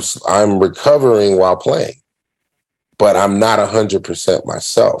I'm recovering while playing, but I'm not 100%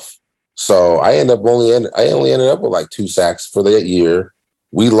 myself. So I only ended up with like 2 sacks for that year.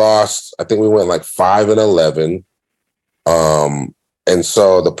 We lost. I think we went like 5-11. And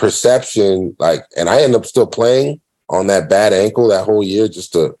so the perception, and I ended up still playing on that bad ankle that whole year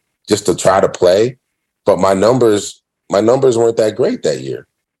just to try to play, but my numbers weren't that great that year.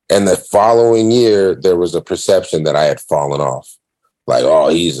 And the following year, there was a perception that I had fallen off. Like,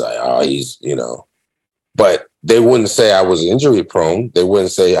 but they wouldn't say I was injury prone. They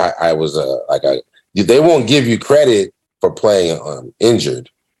wouldn't say I was they won't give you credit for playing injured,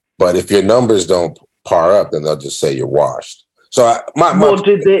 But if your numbers don't par up, then they'll just say you're washed. So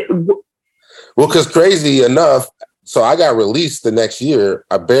because crazy enough, so I got released the next year.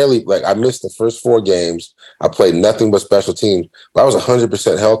 I missed the first 4 games. I played nothing but special teams, but I was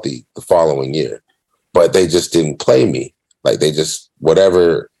 100% healthy the following year. But they just didn't play me. Like they just,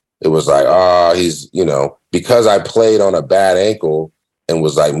 whatever, it was like, he's, because I played on a bad ankle and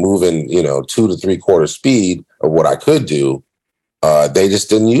was like moving, 2 to 3/4 speed of what I could do, they just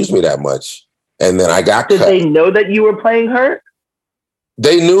didn't use me that much. And then I got cut. Did they know that you were playing hurt?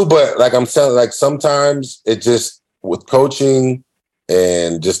 They knew, but like I'm saying, like sometimes it just, with coaching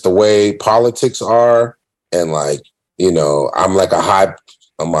and just the way politics are, and like, I'm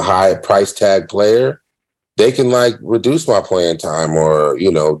a high price tag player. They can like reduce my playing time or, they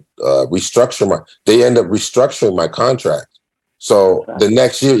end up restructuring my contract. So the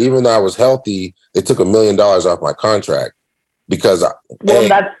next year, even though I was healthy, they took $1 million off my contract because I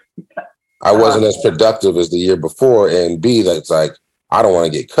wasn't as productive as the year before. And B, that's like, I don't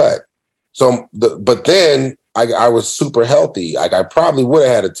want to get cut. So, but then I was super healthy. Like I probably would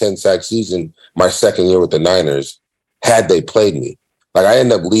have had a 10-sack season my second year with the Niners had they played me. Like I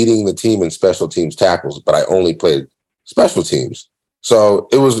ended up leading the team in special teams tackles, but I only played special teams. So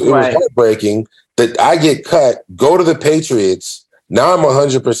it was heartbreaking that I get cut, go to the Patriots. Now I'm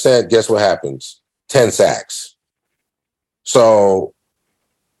 100%. Guess what happens? 10 sacks. So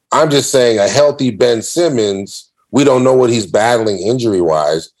I'm just saying a healthy Ben Simmons, we don't know what he's battling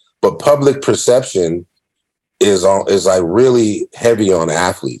injury-wise, but public perception is like really heavy on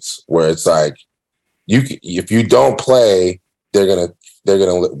athletes, where it's like if you don't play, they're gonna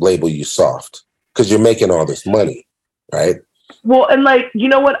label you soft because you're making all this money, right? Well, and like, you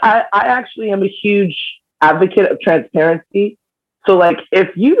know what? I actually am a huge advocate of transparency. So like, if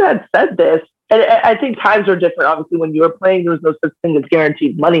you had said this, and I think times are different. Obviously, when you were playing, there was no such thing as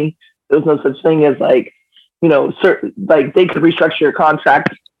guaranteed money. There was no such thing as like, certain, like they could restructure your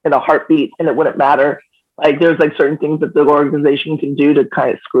contract in a heartbeat and it wouldn't matter. Like there's like certain things that the organization can do to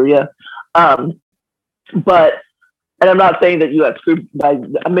kind of screw you. But, and I'm not saying that you got screwed by,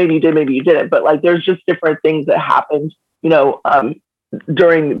 maybe you did, maybe you didn't, but like there's just different things that happened,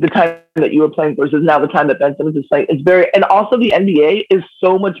 during the time that you were playing versus now the time that Ben Simmons is playing. It's very, and also the NBA is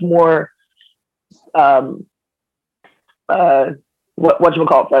so much more, whatchamacallit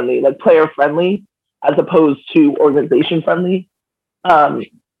friendly, like player friendly, as opposed to organization friendly. I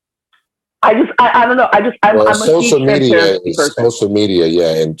don't know. I'm social media,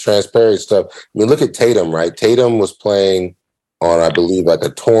 yeah, and transparent stuff. I mean, look at Tatum, right? Tatum was playing on, I believe, like a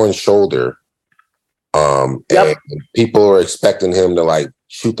torn shoulder. And people are expecting him to like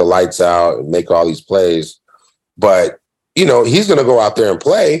shoot the lights out and make all these plays. But, he's going to go out there and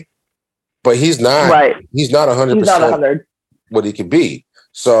play, but he's not, he's not 100% what he could be.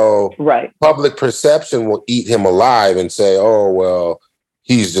 So public perception will eat him alive and say, oh, well,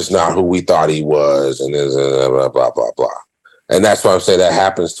 he's just not who we thought he was, and blah, blah, blah, blah. And that's why I'm saying that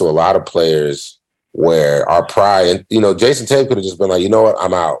happens to a lot of players where our pride, and, Jason Tatum could have just been like, you know what,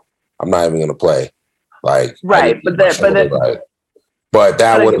 I'm out. I'm not even going to play. Like, but again,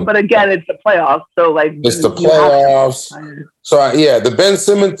 it's the playoffs. So like, it's the playoffs. So the Ben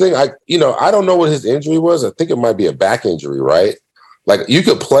Simmons thing, I don't know what his injury was. I think it might be a back injury, right? Like you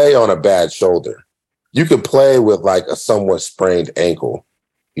could play on a bad shoulder. You could play with like a somewhat sprained ankle,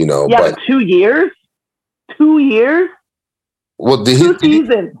 Yeah, but 2 years? 2 years? Well, did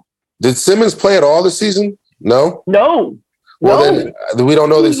Simmons play at all this season? No? No. Well, then we don't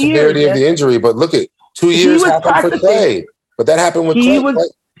know the severity of the injury, but look at 2 years happened for Clay. But that happened with Clay.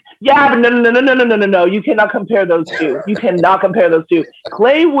 Yeah, but no. You cannot compare those two.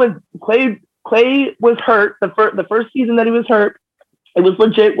 Clay was hurt the first season that he was hurt. It was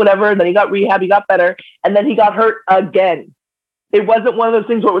legit, whatever. And then he got rehab, he got better, and then he got hurt again. It wasn't one of those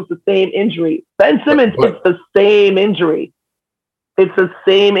things where it was the same injury. Ben Simmons, it's the same injury. It's the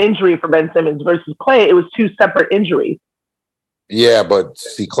same injury for Ben Simmons versus Clay. It was 2 separate injuries. Yeah, but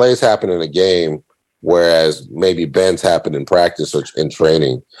see, Clay's happened in a game, whereas maybe Ben's happened in practice or in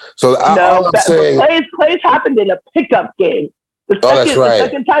training. So Clay's happened in a pickup game. That's right. The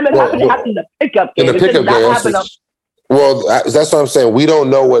second time it happened in a pickup game. In a pickup game. Well, that's what I'm saying.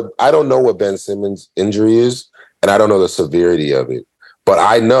 I don't know what Ben Simmons' injury is, and I don't know the severity of it. But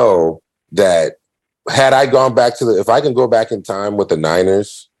I know that had I gone back if I can go back in time with the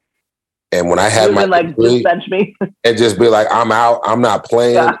Niners, and when I had my injury, just bench me and just be like, I'm out, I'm not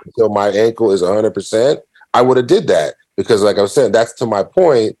playing until my ankle is 100%, I would have did that. Because like I was saying, that's to my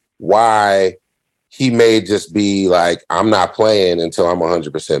point why he may just be like, I'm not playing until I'm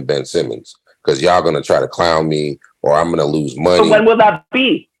 100% Ben Simmons. Because y'all going to try to clown me, or I'm going to lose money. So when will that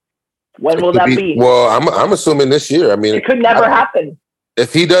be? When will that be? Well, I'm assuming this year. I mean, it could never happen.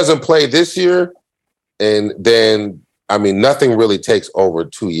 If he doesn't play this year, and then I mean, nothing really takes over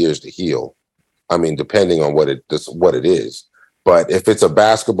 2 years to heal. I mean, depending on what it is. But if it's a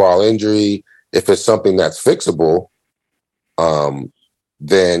basketball injury, if it's something that's fixable,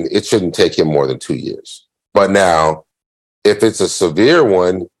 then it shouldn't take him more than 2 years. But now, if it's a severe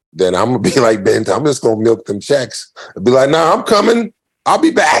one, then I'm gonna be like, Ben, I'm just gonna milk them checks. I'll be like, nah, I'm coming. I'll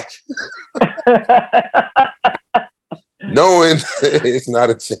be back. Knowing it's not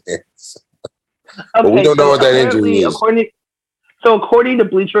a chance. Okay, but we don't know what that injury is. According to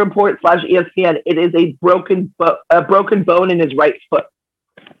Bleacher Report / ESPN, it is a broken bone in his right foot.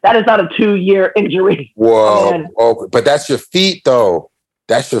 That is not a 2-year injury. Whoa, but that's your feet, though.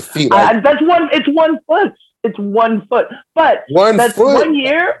 That's your feet. That's one. It's 1 foot. It's 1 foot. But that's 1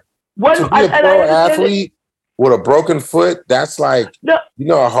 year. To be a pro athlete with a broken foot, that's like, you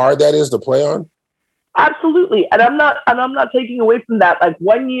know how hard that is to play on? Absolutely. And I'm not taking away from that. Like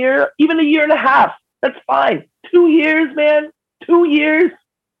 1 year, even a year and a half, that's fine. 2 years, man. 2 years.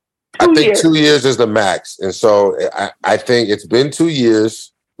 I think 2 years is the max. And so I think it's been 2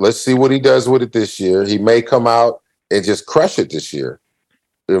 years. Let's see what he does with it this year. He may come out and just crush it this year.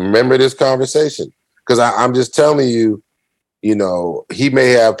 Remember this conversation. Because I'm just telling you, you know, he may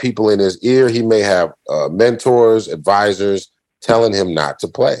have people in his ear. He may have mentors, advisors telling him not to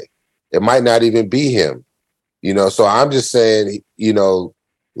play. It might not even be him, you know. So I'm just saying, you know,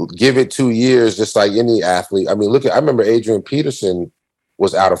 give it 2 years, just like any athlete. I mean, I remember Adrian Peterson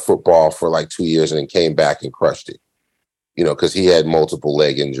was out of football for like 2 years and then came back and crushed it, you know, because he had multiple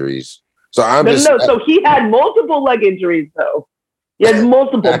leg injuries. So So he had multiple leg injuries, though. He had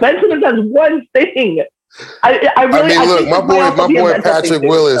multiple. Ben Simmons has one thing. I mean, look, my boy Patrick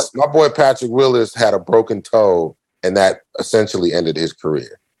Willis. My boy Patrick Willis had a broken toe, and that essentially ended his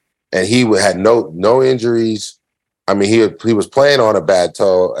career. And he had no injuries. I mean, he was playing on a bad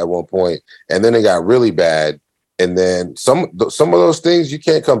toe at one point, and then it got really bad. And then some of those things you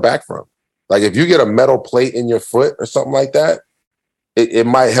can't come back from. Like if you get a metal plate in your foot or something like that, it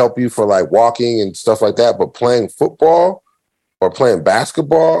might help you for like walking and stuff like that. But playing football or playing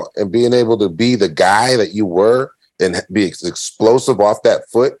basketball and being able to be the guy that you were and be explosive off that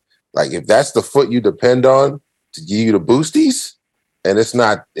foot, like if that's the foot you depend on to give you the boosties, and it's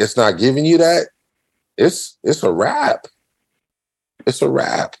not giving you that, it's a wrap. It's a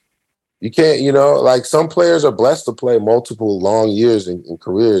wrap. You can't, you know, like some players are blessed to play multiple long years in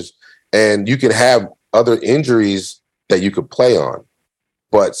careers, and you can have other injuries that you could play on.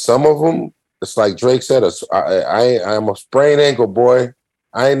 But some of them, it's like Drake said, I'm a sprained ankle, boy.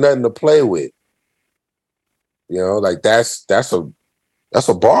 I ain't nothing to play with. You know, like that's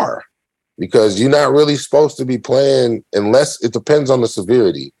a bar. Because you're not really supposed to be playing unless it depends on the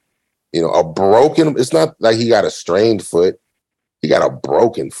severity. You know, it's not like he got a strained foot. He got a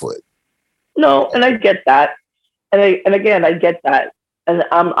broken foot. No, and I get that. And again, I get that. And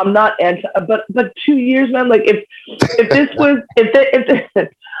I'm not anti, but 2 years, man, like if this was,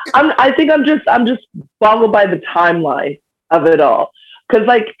 I think I'm just boggled by the timeline of it all. Cause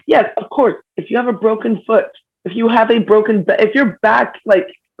like, yes, of course, if you have a broken foot, if you're back, like,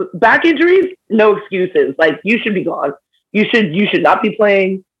 back injuries, no excuses. Like you should be gone. You should not be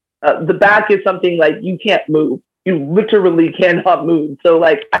playing. The back is something like you can't move. You literally cannot move. So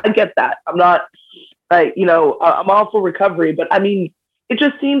like I get that. I'm not like, you know, I'm all for recovery, but I mean, it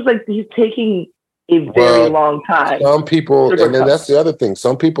just seems like he's taking a very long time. Some people, and then that's the other thing.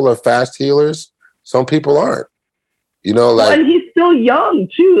 Some people are fast healers. Some people aren't. You know, like, and he's still young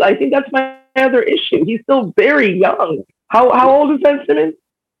too. I think that's my other issue. He's still very young. How old is Ben Simmons?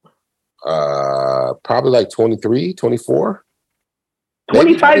 Probably like 23, 24.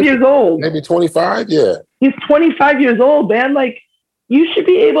 25 years old. Maybe 25, yeah. He's 25 years old, man. Like, you should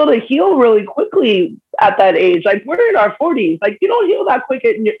be able to heal really quickly at that age. Like, we're in our 40s. Like, you don't heal that quick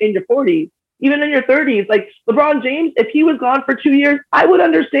in your 40s. Even in your 30s. Like, LeBron James, if he was gone for 2 years, I would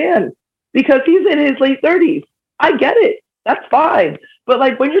understand. Because he's in his late 30s. I get it. That's fine. But,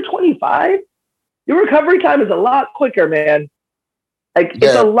 like, when you're 25, your recovery time is a lot quicker, man. Like,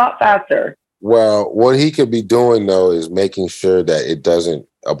 it's a lot faster. Well, what he could be doing, though, is making sure that it doesn't...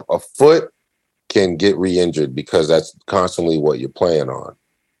 A foot can get re-injured because that's constantly what you're playing on.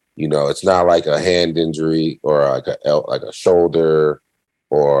 You know, it's not like a hand injury or like a shoulder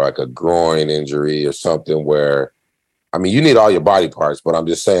or like a groin injury or something where... I mean, you need all your body parts, but I'm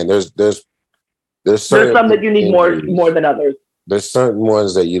just saying there's some that you need more than others. There's certain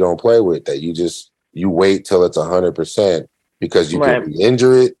ones that you don't play with that you wait till it's 100% because you can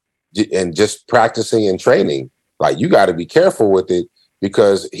injure it, and just practicing and training. Like, you got to be careful with it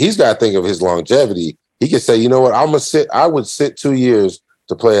because he's got to think of his longevity. He could say, you know what, I would sit 2 years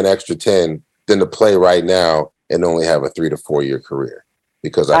to play an extra 10 than to play right now and only have a 3 to 4 year career.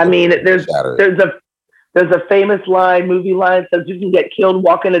 Because there's a famous movie line says you can get killed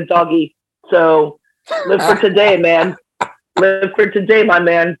walking a doggy. So live for today, man. Live for today, my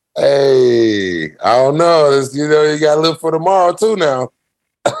man. Hey, I don't know. You got to live for tomorrow too now.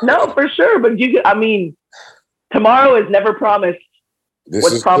 No, for sure. But tomorrow is never promised.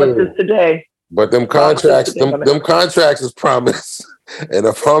 What's promised is today. But them contracts is promised. And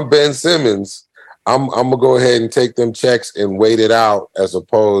if I'm Ben Simmons, I'm gonna go ahead and take them checks and wait it out, as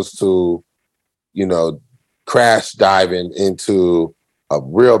opposed to, crash diving into a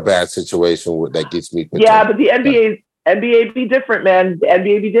real bad situation that gets me. Yeah, but the NBA be different, man. The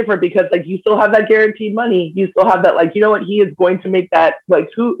NBA be different because you still have that guaranteed money. You still have that he is going to make that.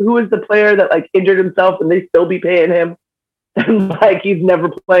 Who is the player that injured himself and they still be paying him? And he's never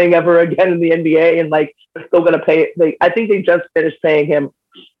playing ever again in the NBA, and they're still gonna pay. I think they just finished paying him.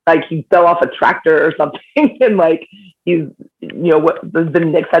 He fell off a tractor or something, and he's the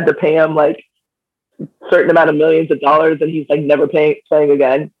Knicks had to pay him certain amount of millions of dollars, and he's never playing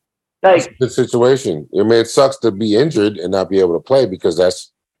again. That's the situation. I mean, it sucks to be injured and not be able to play, because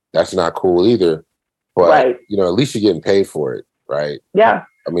that's not cool either. But right. At least you're getting paid for it, right? Yeah.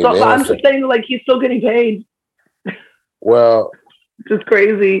 I mean, so I'm just saying he's still getting paid. Well, just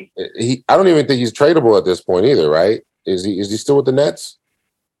crazy. I don't even think he's tradable at this point either, right? Is he still with the Nets?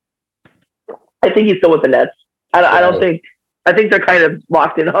 I think he's still with the Nets. I don't think. I think they're kind of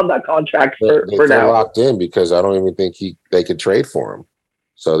locked in on that contract for now. They're locked in because I don't even think they could trade for him.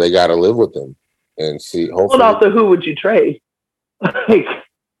 So they got to live with him and see. Hopefully, well, also, who would you trade? Who's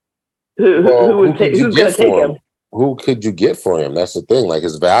going to take him? Who could you get for him? That's the thing.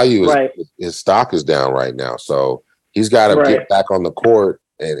 His value his stock is down right now. So he's got to get back on the court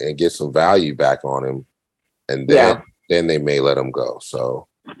and get some value back on him, and then they may let him go. So,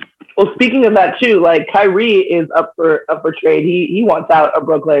 well, speaking of that too, Kyrie is up for trade. He wants out of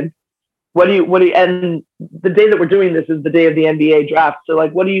Brooklyn. What do you? And the day that we're doing this is the day of the NBA draft. So,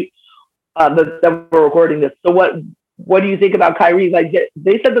 what do you? That we're recording this. So, what do you think about Kyrie?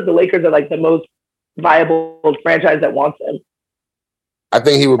 They said that the Lakers are the most viable franchise that wants him. I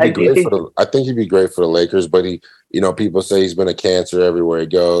think he would be great I think he'd be great for the Lakers, but people say he's been a cancer everywhere he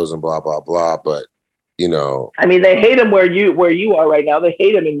goes and blah blah blah. But I mean, they hate him where you are right now. They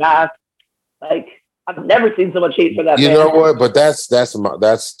hate him in Mass. I've never seen so much hate for that. You know what? But that's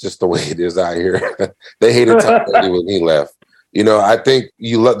just the way it is out here. They hated Tom Brady when he left. I think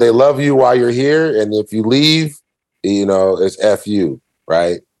they love you while you're here, and if you leave, it's F you,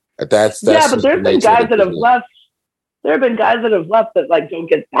 right? That's yeah. But there's been guys that have left. There have been guys that have left that don't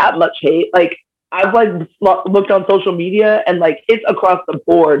get that much hate. I've looked on social media and it's across the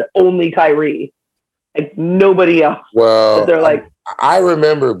board, only Kyrie, nobody else. Well, they're I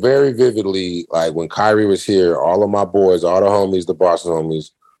remember very vividly, when Kyrie was here, all of my boys, all the homies, the Boston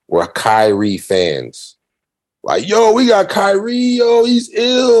homies, were Kyrie fans. Yo, we got Kyrie. Yo, he's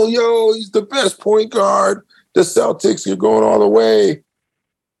ill. Yo, he's the best point guard. The Celtics are going all the way.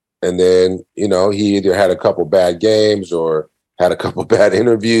 And then, he either had a couple bad games or had a couple bad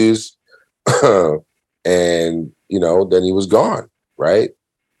interviews. And, then he was gone, right?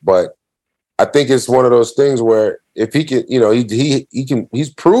 But I think it's one of those things where if he can, he's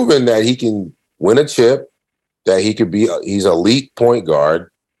proven that he can win a chip, that he's elite point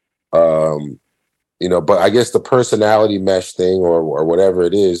guard. But I guess the personality mesh thing or whatever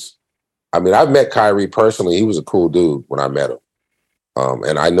it is. I mean, I've met Kyrie personally. He was a cool dude when I met him.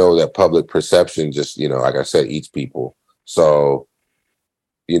 And I know that public perception just, like I said, eats people. So,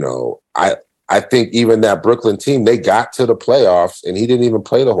 I think even that Brooklyn team, they got to the playoffs and he didn't even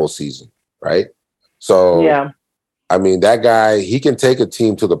play the whole season, right? So, yeah. I mean, that guy, he can take a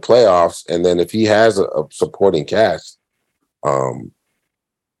team to the playoffs, and then if he has a supporting cast, I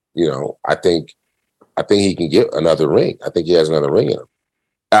think he can get another ring. I think he has another ring in him.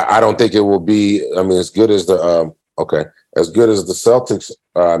 I don't think it will be, as good as the as good as the Celtics,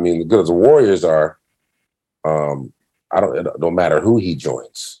 as good as the Warriors are, it don't matter who he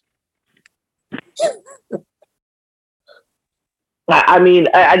joins.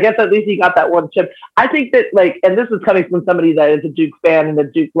 I guess at least he got that one chip. I think that and this is coming from somebody that is a Duke fan and a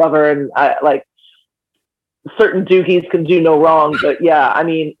Duke lover, and certain Dukies can do no wrong. But yeah,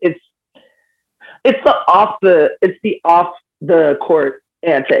 it's the off the court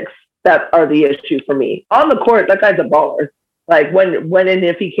antics that are the issue for me. On the court, that guy's a baller. When and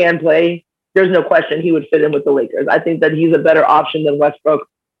if he can play, there's no question he would fit in with the Lakers. I think that he's a better option than Westbrook.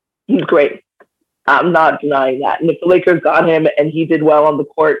 He's great. I'm not denying that. And if the Lakers got him and he did well on the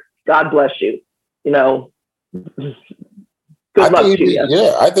court, God bless you. You know, good luck to you.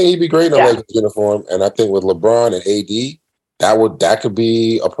 Yeah, I think he'd be great in a Yeah. Lakers uniform. And I think with LeBron and AD, that could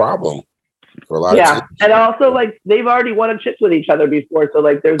be a problem for a lot of teams. And also, like, they've already won a chip with each other before. So,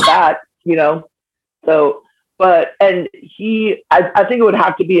 like, there's that, you know. So, but, and I think it would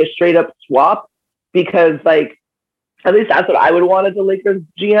have to be a straight up swap because, like, at least that's what I would want as a Lakers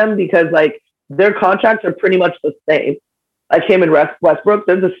GM because, like, their contracts are pretty much the same. Like him and Westbrook,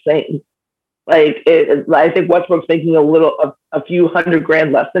 they're the same. Like, I think Westbrook's making a few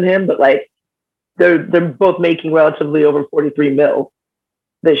 $100,000 less than him, but like, they're both making relatively over 43 mil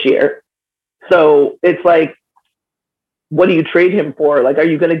this year. So it's like, what do you trade him for? Like, are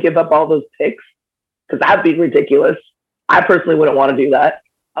you going to give up all those picks? Because that'd be ridiculous. I personally wouldn't want to do that.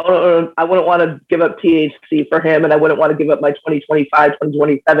 I wouldn't want to give up THC for him, and I wouldn't want to give up my 2025,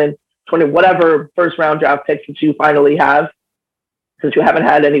 2027, 20 whatever first round draft picks that you finally have, since you haven't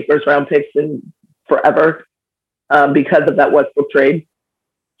had any first round picks in forever because of that Westbrook trade.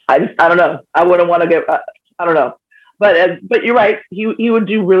 I don't know. I wouldn't want to get. I don't know. But you're right. He would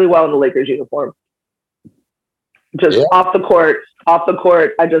do really well in the Lakers uniform. Just off the court,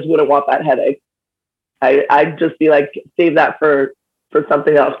 I just wouldn't want that headache. I'd just be like, save that for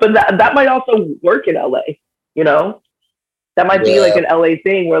something else. But that might also work in LA, you know? That might be like an LA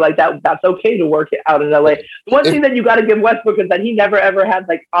thing where like that's okay to work it out in LA. The one thing that you got to give Westbrook is that he never ever had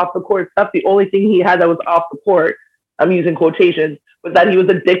like off the court stuff. The only thing he had that was off the court, I'm using quotations, was that he was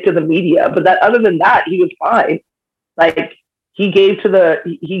a dick to the media. But that other than that, he was fine. Like he gave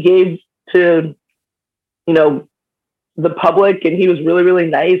to you know, the public, and he was really, really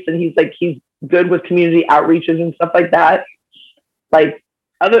nice, and he's good with community outreaches and stuff like that. Like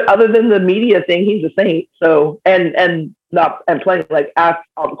other than the media thing, he's a saint. So and playing like ass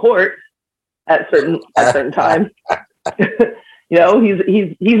on the court at certain times. You know,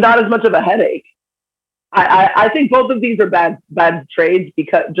 he's not as much of a headache. I think both of these are bad trades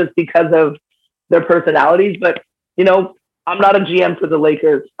because of their personalities. But you know, I'm not a GM for the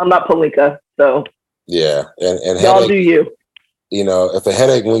Lakers. I'm not Pelinka, so yeah. And y'all do you. You know, if a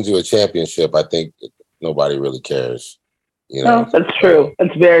headache wins you a championship, I think nobody really cares. You know, that's true.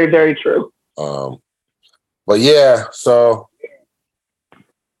 That's very, very true. But yeah, so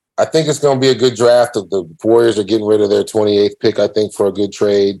I think it's going to be a good draft. The Warriors are getting rid of their 28th pick, I think, for a good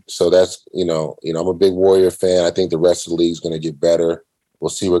trade. So that's, you know, I'm a big Warrior fan. I think the rest of the league is going to get better. We'll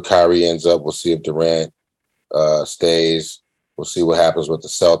see where Kyrie ends up. We'll see if Durant stays. We'll see what happens with the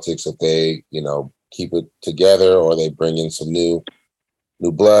Celtics if they, you know, keep it together or they bring in some new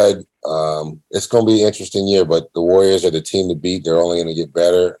blood. It's going to be an interesting year, but the Warriors are the team to beat. They're only going to get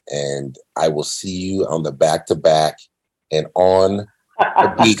better. And I will see you on the back-to-back and on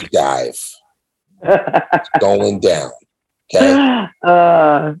the beach dive. It's going down. Okay.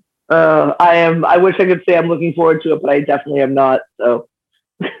 I wish I could say I'm looking forward to it, but I definitely am not. So.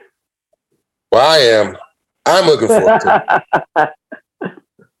 Well, I am. I'm looking forward to it.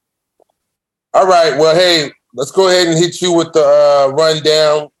 All right. Well, hey, let's go ahead and hit you with the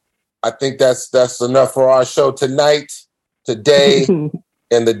rundown. I think that's enough for our show tonight, today,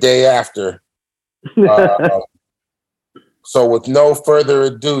 and the day after. So with no further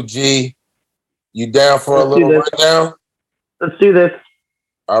ado, G, you down for a little rundown? Let's do this.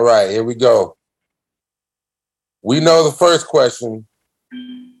 All right, here we go. We know the first question.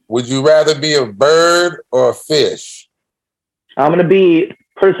 Would you rather be a bird or a fish? I'm going to be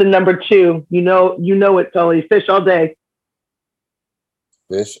person number 2. You know it, Tully. Fish all day.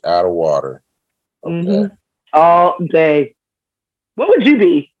 Fish out of water. Okay. Mm-hmm. All day. What would you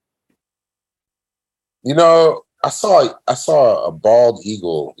be? You know, I saw a bald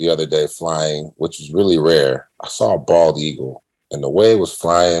eagle the other day flying, which is really rare. I saw a bald eagle, and the way it was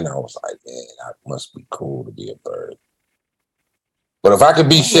flying, I was like, man, that must be cool to be a bird. But if I could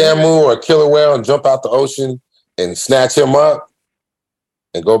be Shamu or a killer whale and jump out the ocean and snatch him up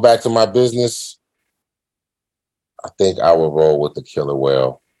and go back to my business, I think I would roll with the killer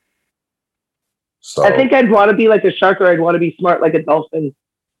whale. So I think I'd want to be like a shark, or I'd want to be smart like a dolphin.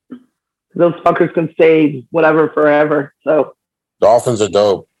 Those fuckers can stay whatever forever. So dolphins are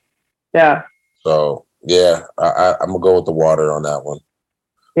dope. Yeah. So yeah, I'm gonna go with the water on that one.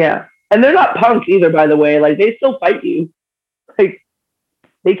 Yeah, and they're not punks either, by the way. Like they still fight you. Like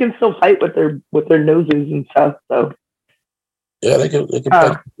they can still fight with their noses and stuff. So yeah, they can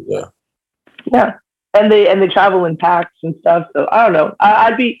fight. Yeah. Yeah, and they travel in packs and stuff. So I don't know.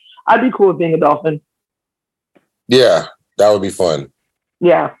 I'd be cool with being a dolphin. Yeah, that would be fun.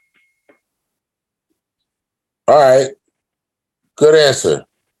 Yeah. All right. Good answer.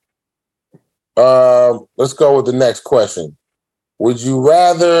 Let's go with the next question. Would you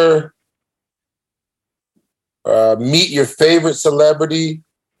rather meet your favorite celebrity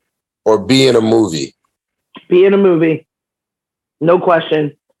or be in a movie? Be in a movie. No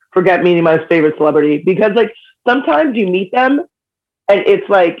question. Forget meeting my favorite celebrity. Because, like, sometimes you meet them and it's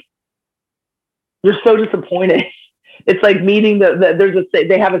like, you're so disappointed. It's like meeting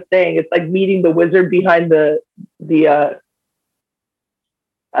they have a saying, it's like meeting the wizard behind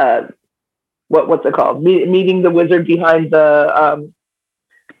what's it called? Meeting the wizard behind the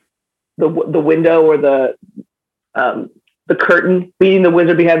window or the curtain. Meeting the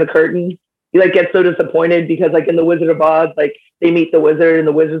wizard behind the curtain. You like get so disappointed because like in the Wizard of Oz, like they meet the wizard and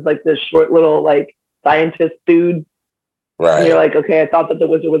the wizard's like this short little like scientist dude. Right. And you're like, okay, I thought that the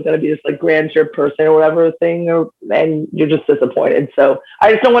wizard was going to be this like grandeur person or whatever thing, and you're just disappointed. So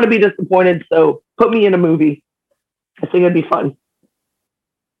I just don't want to be disappointed. So put me in a movie. I think it'd be fun.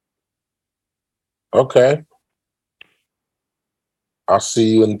 Okay. I'll see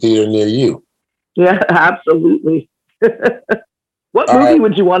you in the theater near you. Yeah, absolutely. What All movie right.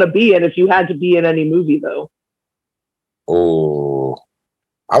 would you want to be in if you had to be in any movie, though? Oh,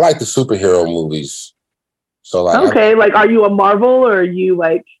 I like the superhero movies. So like, okay, like, are you a Marvel or are you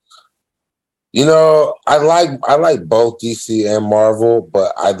like? You know, I like both DC and Marvel,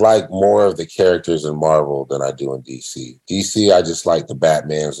 but I like more of the characters in Marvel than I do in DC. DC, I just like the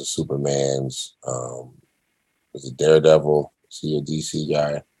Batmans, the Supermans. Was it Daredevil? Is he a DC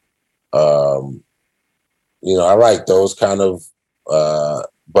guy? You know, I like those kind of.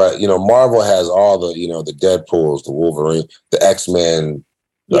 But you know, Marvel has all the the Deadpools, the Wolverine, the X-Men,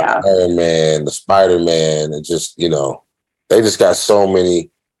 the Iron Man, the Spider-Man, and just they just got so many.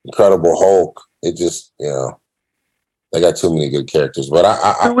 Incredible Hulk. It just they got too many good characters. But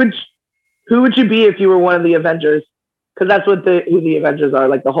who would you be if you were one of the Avengers? Because that's who the Avengers are,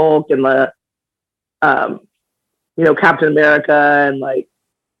 like the Hulk and the Captain America and like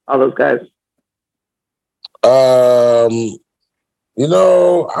all those guys. I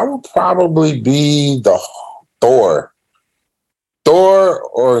would probably be the Thor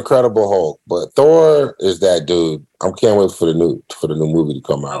or Incredible Hulk, but Thor is that dude. I can't wait for the new movie to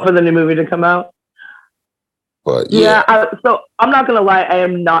come out. For the new movie to come out. But so I'm not gonna lie, I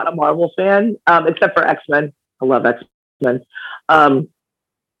am not a Marvel fan, except for X-Men. I love X-Men.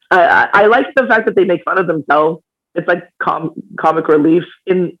 I like the fact that they make fun of themselves. It's like comic relief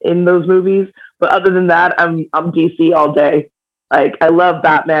in those movies. But other than that, I'm DC all day. Like I love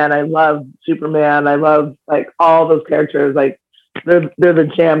Batman, I love Superman, I love like all those characters. Like they're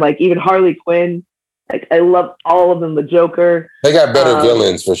the jam. Like even Harley Quinn. Like I love all of them. The Joker. They got better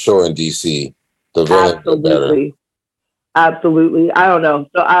villains for sure in DC. The villains are better. Absolutely. I don't know.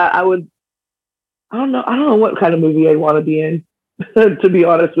 So I would. I don't know. I don't know what kind of movie I'd want to be in. To be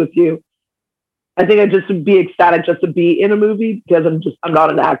honest with you, I think I'd just be ecstatic just to be in a movie because I'm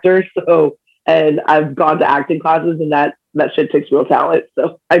not an actor. So and I've gone to acting classes and that shit takes real talent.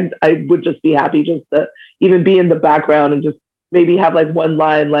 So I would just be happy just to even be in the background and just maybe have like one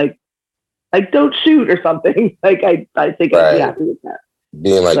line like don't shoot or something. Like I think I'd be happy with that.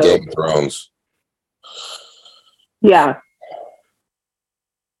 Being like Game of Thrones. Yeah.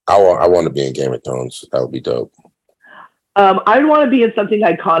 I want to be in Game of Thrones. That would be dope. I'd want to be in something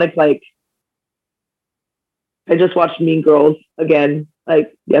iconic like I just watched Mean Girls again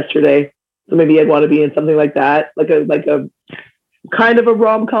like yesterday. So maybe I'd want to be in something like that. Like a kind of a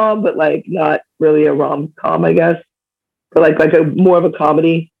rom-com, but like not really a rom-com, I guess. But like a more of a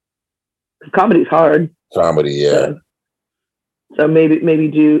comedy. Comedy's hard. Comedy, yeah. So maybe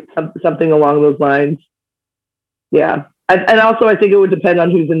do something along those lines. Yeah, and also I think it would depend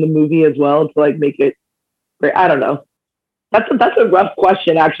on who's in the movie as well to like make it great. I don't know. That's a rough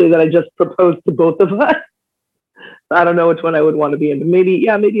question actually that I just proposed to both of us. I don't know which one I would want to be in, but maybe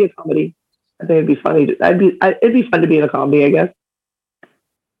a comedy. I think it'd be funny. It'd be fun to be in a comedy, I guess.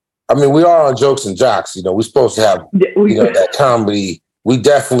 I mean, we are on Jokes and Jocks. We're supposed to have that comedy. We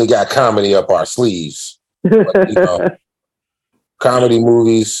definitely got comedy up our sleeves. But, comedy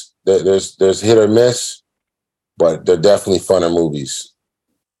movies, there's hit or miss, but they're definitely funner movies.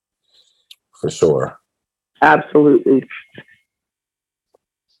 For sure. Absolutely.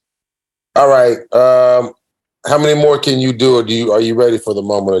 All right. How many more can you do? Or are you ready for the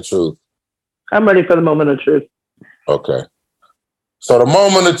moment of truth? I'm ready for the moment of truth. Okay. So the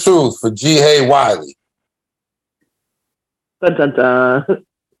moment of truth for Ji Hae Wiley. Dun, dun, dun.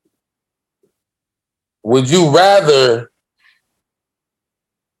 Would you rather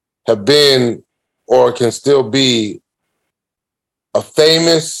have been or can still be a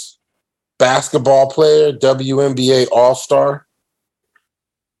famous basketball player, WNBA All-Star,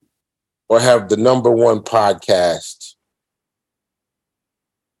 or have the number one podcast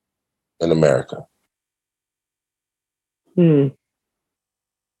in America?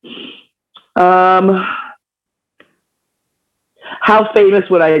 How famous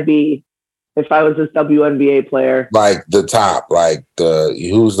would I be if I was this WNBA player? Like the top, like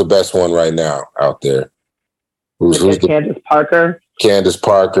who's the best one right now out there? Who's Candace Parker? Candace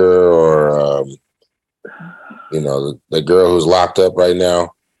Parker, or the girl who's locked up right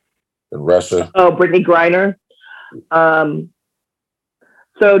now in Russia. Oh, Brittany Griner.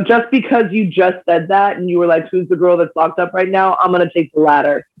 So just because you just said that and you were like, who's the girl that's locked up right now? I'm going to take the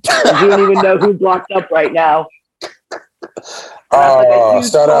latter. You don't even know who's locked up right now.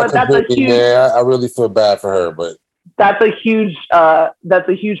 Shout out to Brittany, man. I really feel bad for her, but that's a huge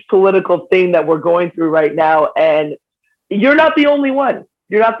political thing that we're going through right now. And you're not the only one.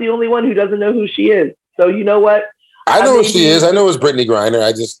 You're not the only one who doesn't know who she is. So you know what? I know who she is. I know it's Brittany Griner.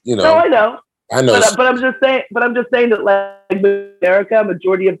 I just, No, I know. I know. But I'm just saying that like America,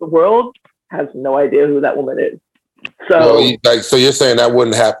 majority of the world has no idea who that woman is. So so you're saying that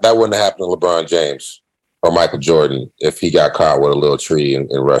wouldn't happen to LeBron James or Michael Jordan if he got caught with a little tree in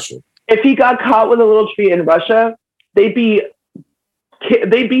Russia? If he got caught with a little tree in Russia, they'd be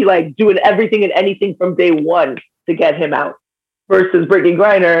like doing everything and anything from day one to get him out. Versus Brittany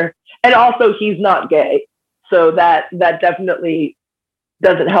Griner, and also he's not gay, so that definitely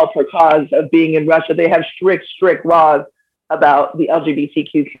doesn't help her cause of being in Russia. They have strict laws about the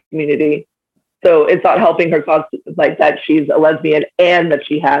LGBTQ community, so it's not helping her cause, like that she's a lesbian and that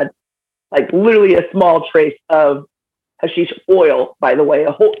she had like literally a small trace of hashish oil. By the way,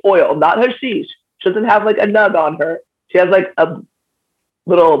 a whole oil, not hashish. She doesn't have like a nug on her. She has like a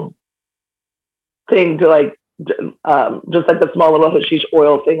little thing to like. Just like the small little hashish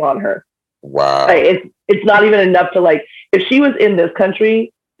oil thing on her. Wow. Like, it's not even enough to like, if she was in this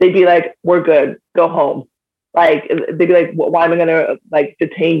country, they'd be like, we're good, go home. Like, they'd be like, why am I going to like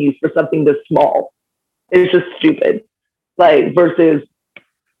detain you for something this small? It's just stupid. Like, versus,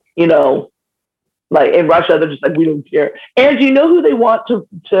 like in Russia, they're just like, we don't care. And do you know who they want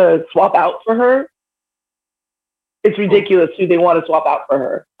to swap out for her? It's ridiculous who they want to swap out for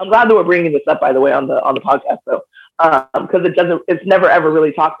her. I'm glad that we're bringing this up, by the way, on the podcast, though, because it's never ever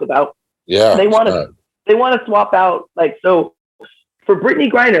really talked about. Yeah, they want to swap out, like, so for Brittany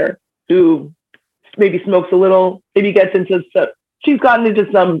Griner, who maybe smokes a little, maybe gets into stuff. She's gotten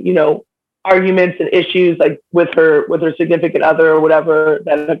into some, arguments and issues like with her significant other or whatever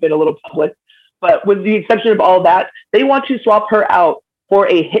that have been a little public. But with the exception of all that, they want to swap her out for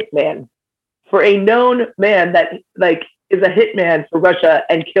a hitman. For a known man that like is a hitman for Russia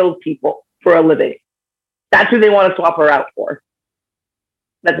and kills people for a living. That's who they want to swap her out for.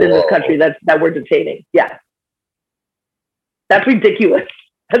 That's in this country that we're detaining. Yeah. That's ridiculous.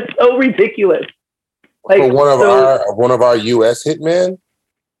 That's so ridiculous. Like for one of our US hitmen?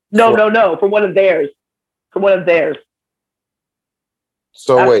 No. For one of theirs. So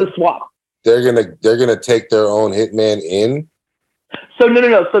that's wait, the swap. They're gonna take their own hitman in? So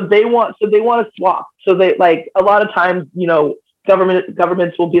no. So they want to swap. So they like a lot of times,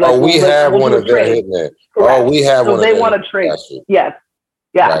 governments will be like, we have one of their hitmen. Oh, we have one. So they want to trade. Yes.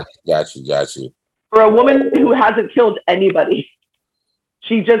 Yeah. Got you. For a woman who hasn't killed anybody,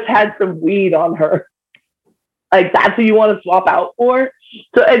 she just had some weed on her. Like that's who you want to swap out for.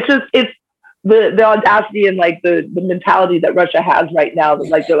 So it's the audacity and like the mentality that Russia has right now. That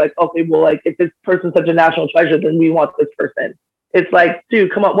like they're like, okay, well, like if this person's such a national treasure, then we want this person. It's like,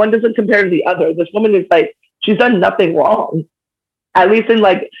 dude, come on. One doesn't compare to the other. This woman is like, she's done nothing wrong. At least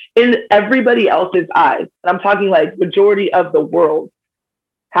in everybody else's eyes. And I'm talking like majority of the world.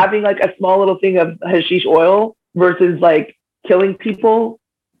 Having like a small little thing of hashish oil versus like killing people.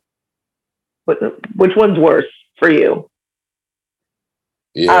 Which one's worse for you?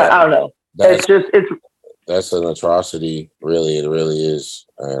 Yeah. I don't know. That's an atrocity. Really, it really is.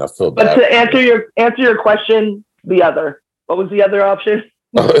 I mean, I feel bad. But to answer your question, the other. What was the other option?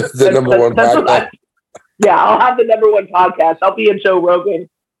 The number one podcast. Yeah, I'll have the number one podcast. I'll be in Joe Rogan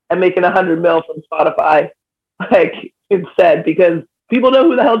and making $100 million from Spotify, like instead, because people know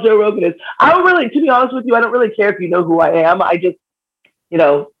who the hell Joe Rogan is. To be honest with you, I don't really care if you know who I am. I just,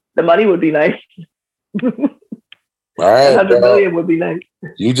 the money would be nice. All right, $100 million would be nice.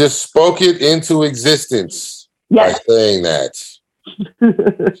 You just spoke it into existence by saying that.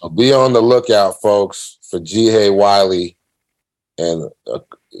 So be on the lookout, folks, for Ji Hae Wiley and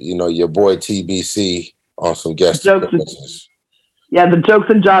your boy TBC on some guest appearances. Yeah, the Jokes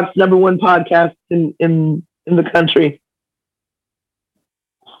and Jocks number one podcast in the country.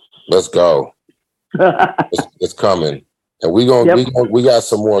 Let's go. It's coming. And we got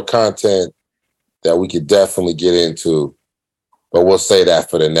some more content that we could definitely get into, but we'll say that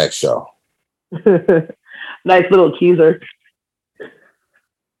for the next show. Nice little teaser.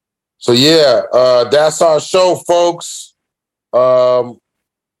 So yeah, that's our show, folks.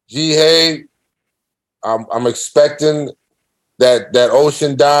 Ji Hae, I'm expecting that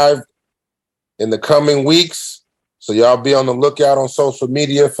ocean dive in the coming weeks. So y'all be on the lookout on social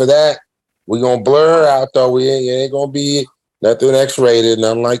media for that. We're gonna blur her out though. We ain't gonna be nothing X-rated,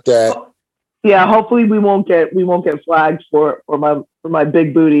 nothing like that. Yeah, hopefully we won't get flagged for my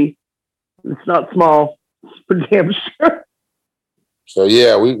big booty. It's not small, for damn sure. So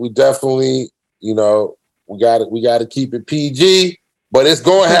yeah, we definitely, we got to keep it PG, but it's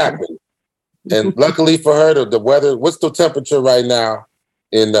gonna happen. And luckily for her, the weather. What's the temperature right now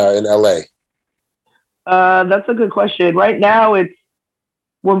in LA? That's a good question. Right now,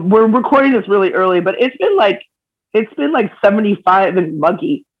 we're recording this really early, but it's been like 75 and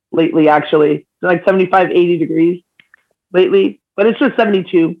muggy lately. Actually, it's like 75, 80 degrees lately, but it's just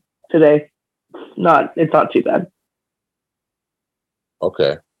 72 today. It's not too bad.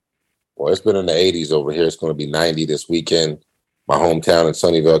 Okay. Well, it's been in the 80s over here. It's going to be 90 this weekend. My hometown in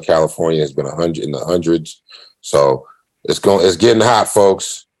Sunnyvale, California, has been 100 in the hundreds. So it's getting hot,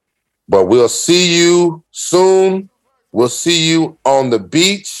 folks. But we'll see you soon. We'll see you on the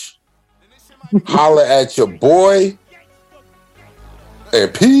beach. Holla at your boy.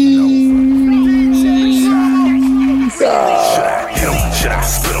 And peace. Should I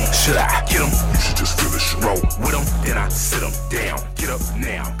split him? Should I get him? You should just finish. Roll with him, then I sit him down. Get up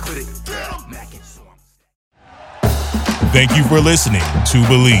now, click it down. Thank you for listening to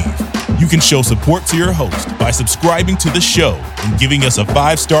Believe. You can show support to your host by subscribing to the show and giving us a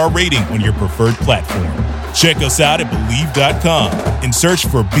 5-star rating on your preferred platform. Check us out at Believe.com and search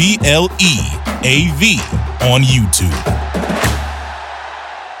for BLEAV on YouTube.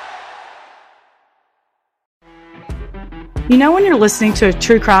 You know when you're listening to a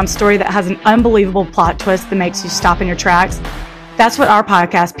true crime story that has an unbelievable plot twist that makes you stop in your tracks? That's what our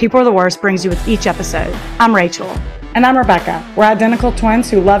podcast, People Are the Worst, brings you with each episode. I'm Rachel. And I'm Rebecca. We're identical twins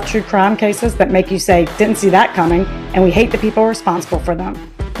who love true crime cases that make you say, didn't see that coming, and we hate the people responsible for them.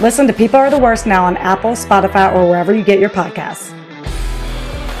 Listen to People Are the Worst now on Apple, Spotify, or wherever you get your podcasts.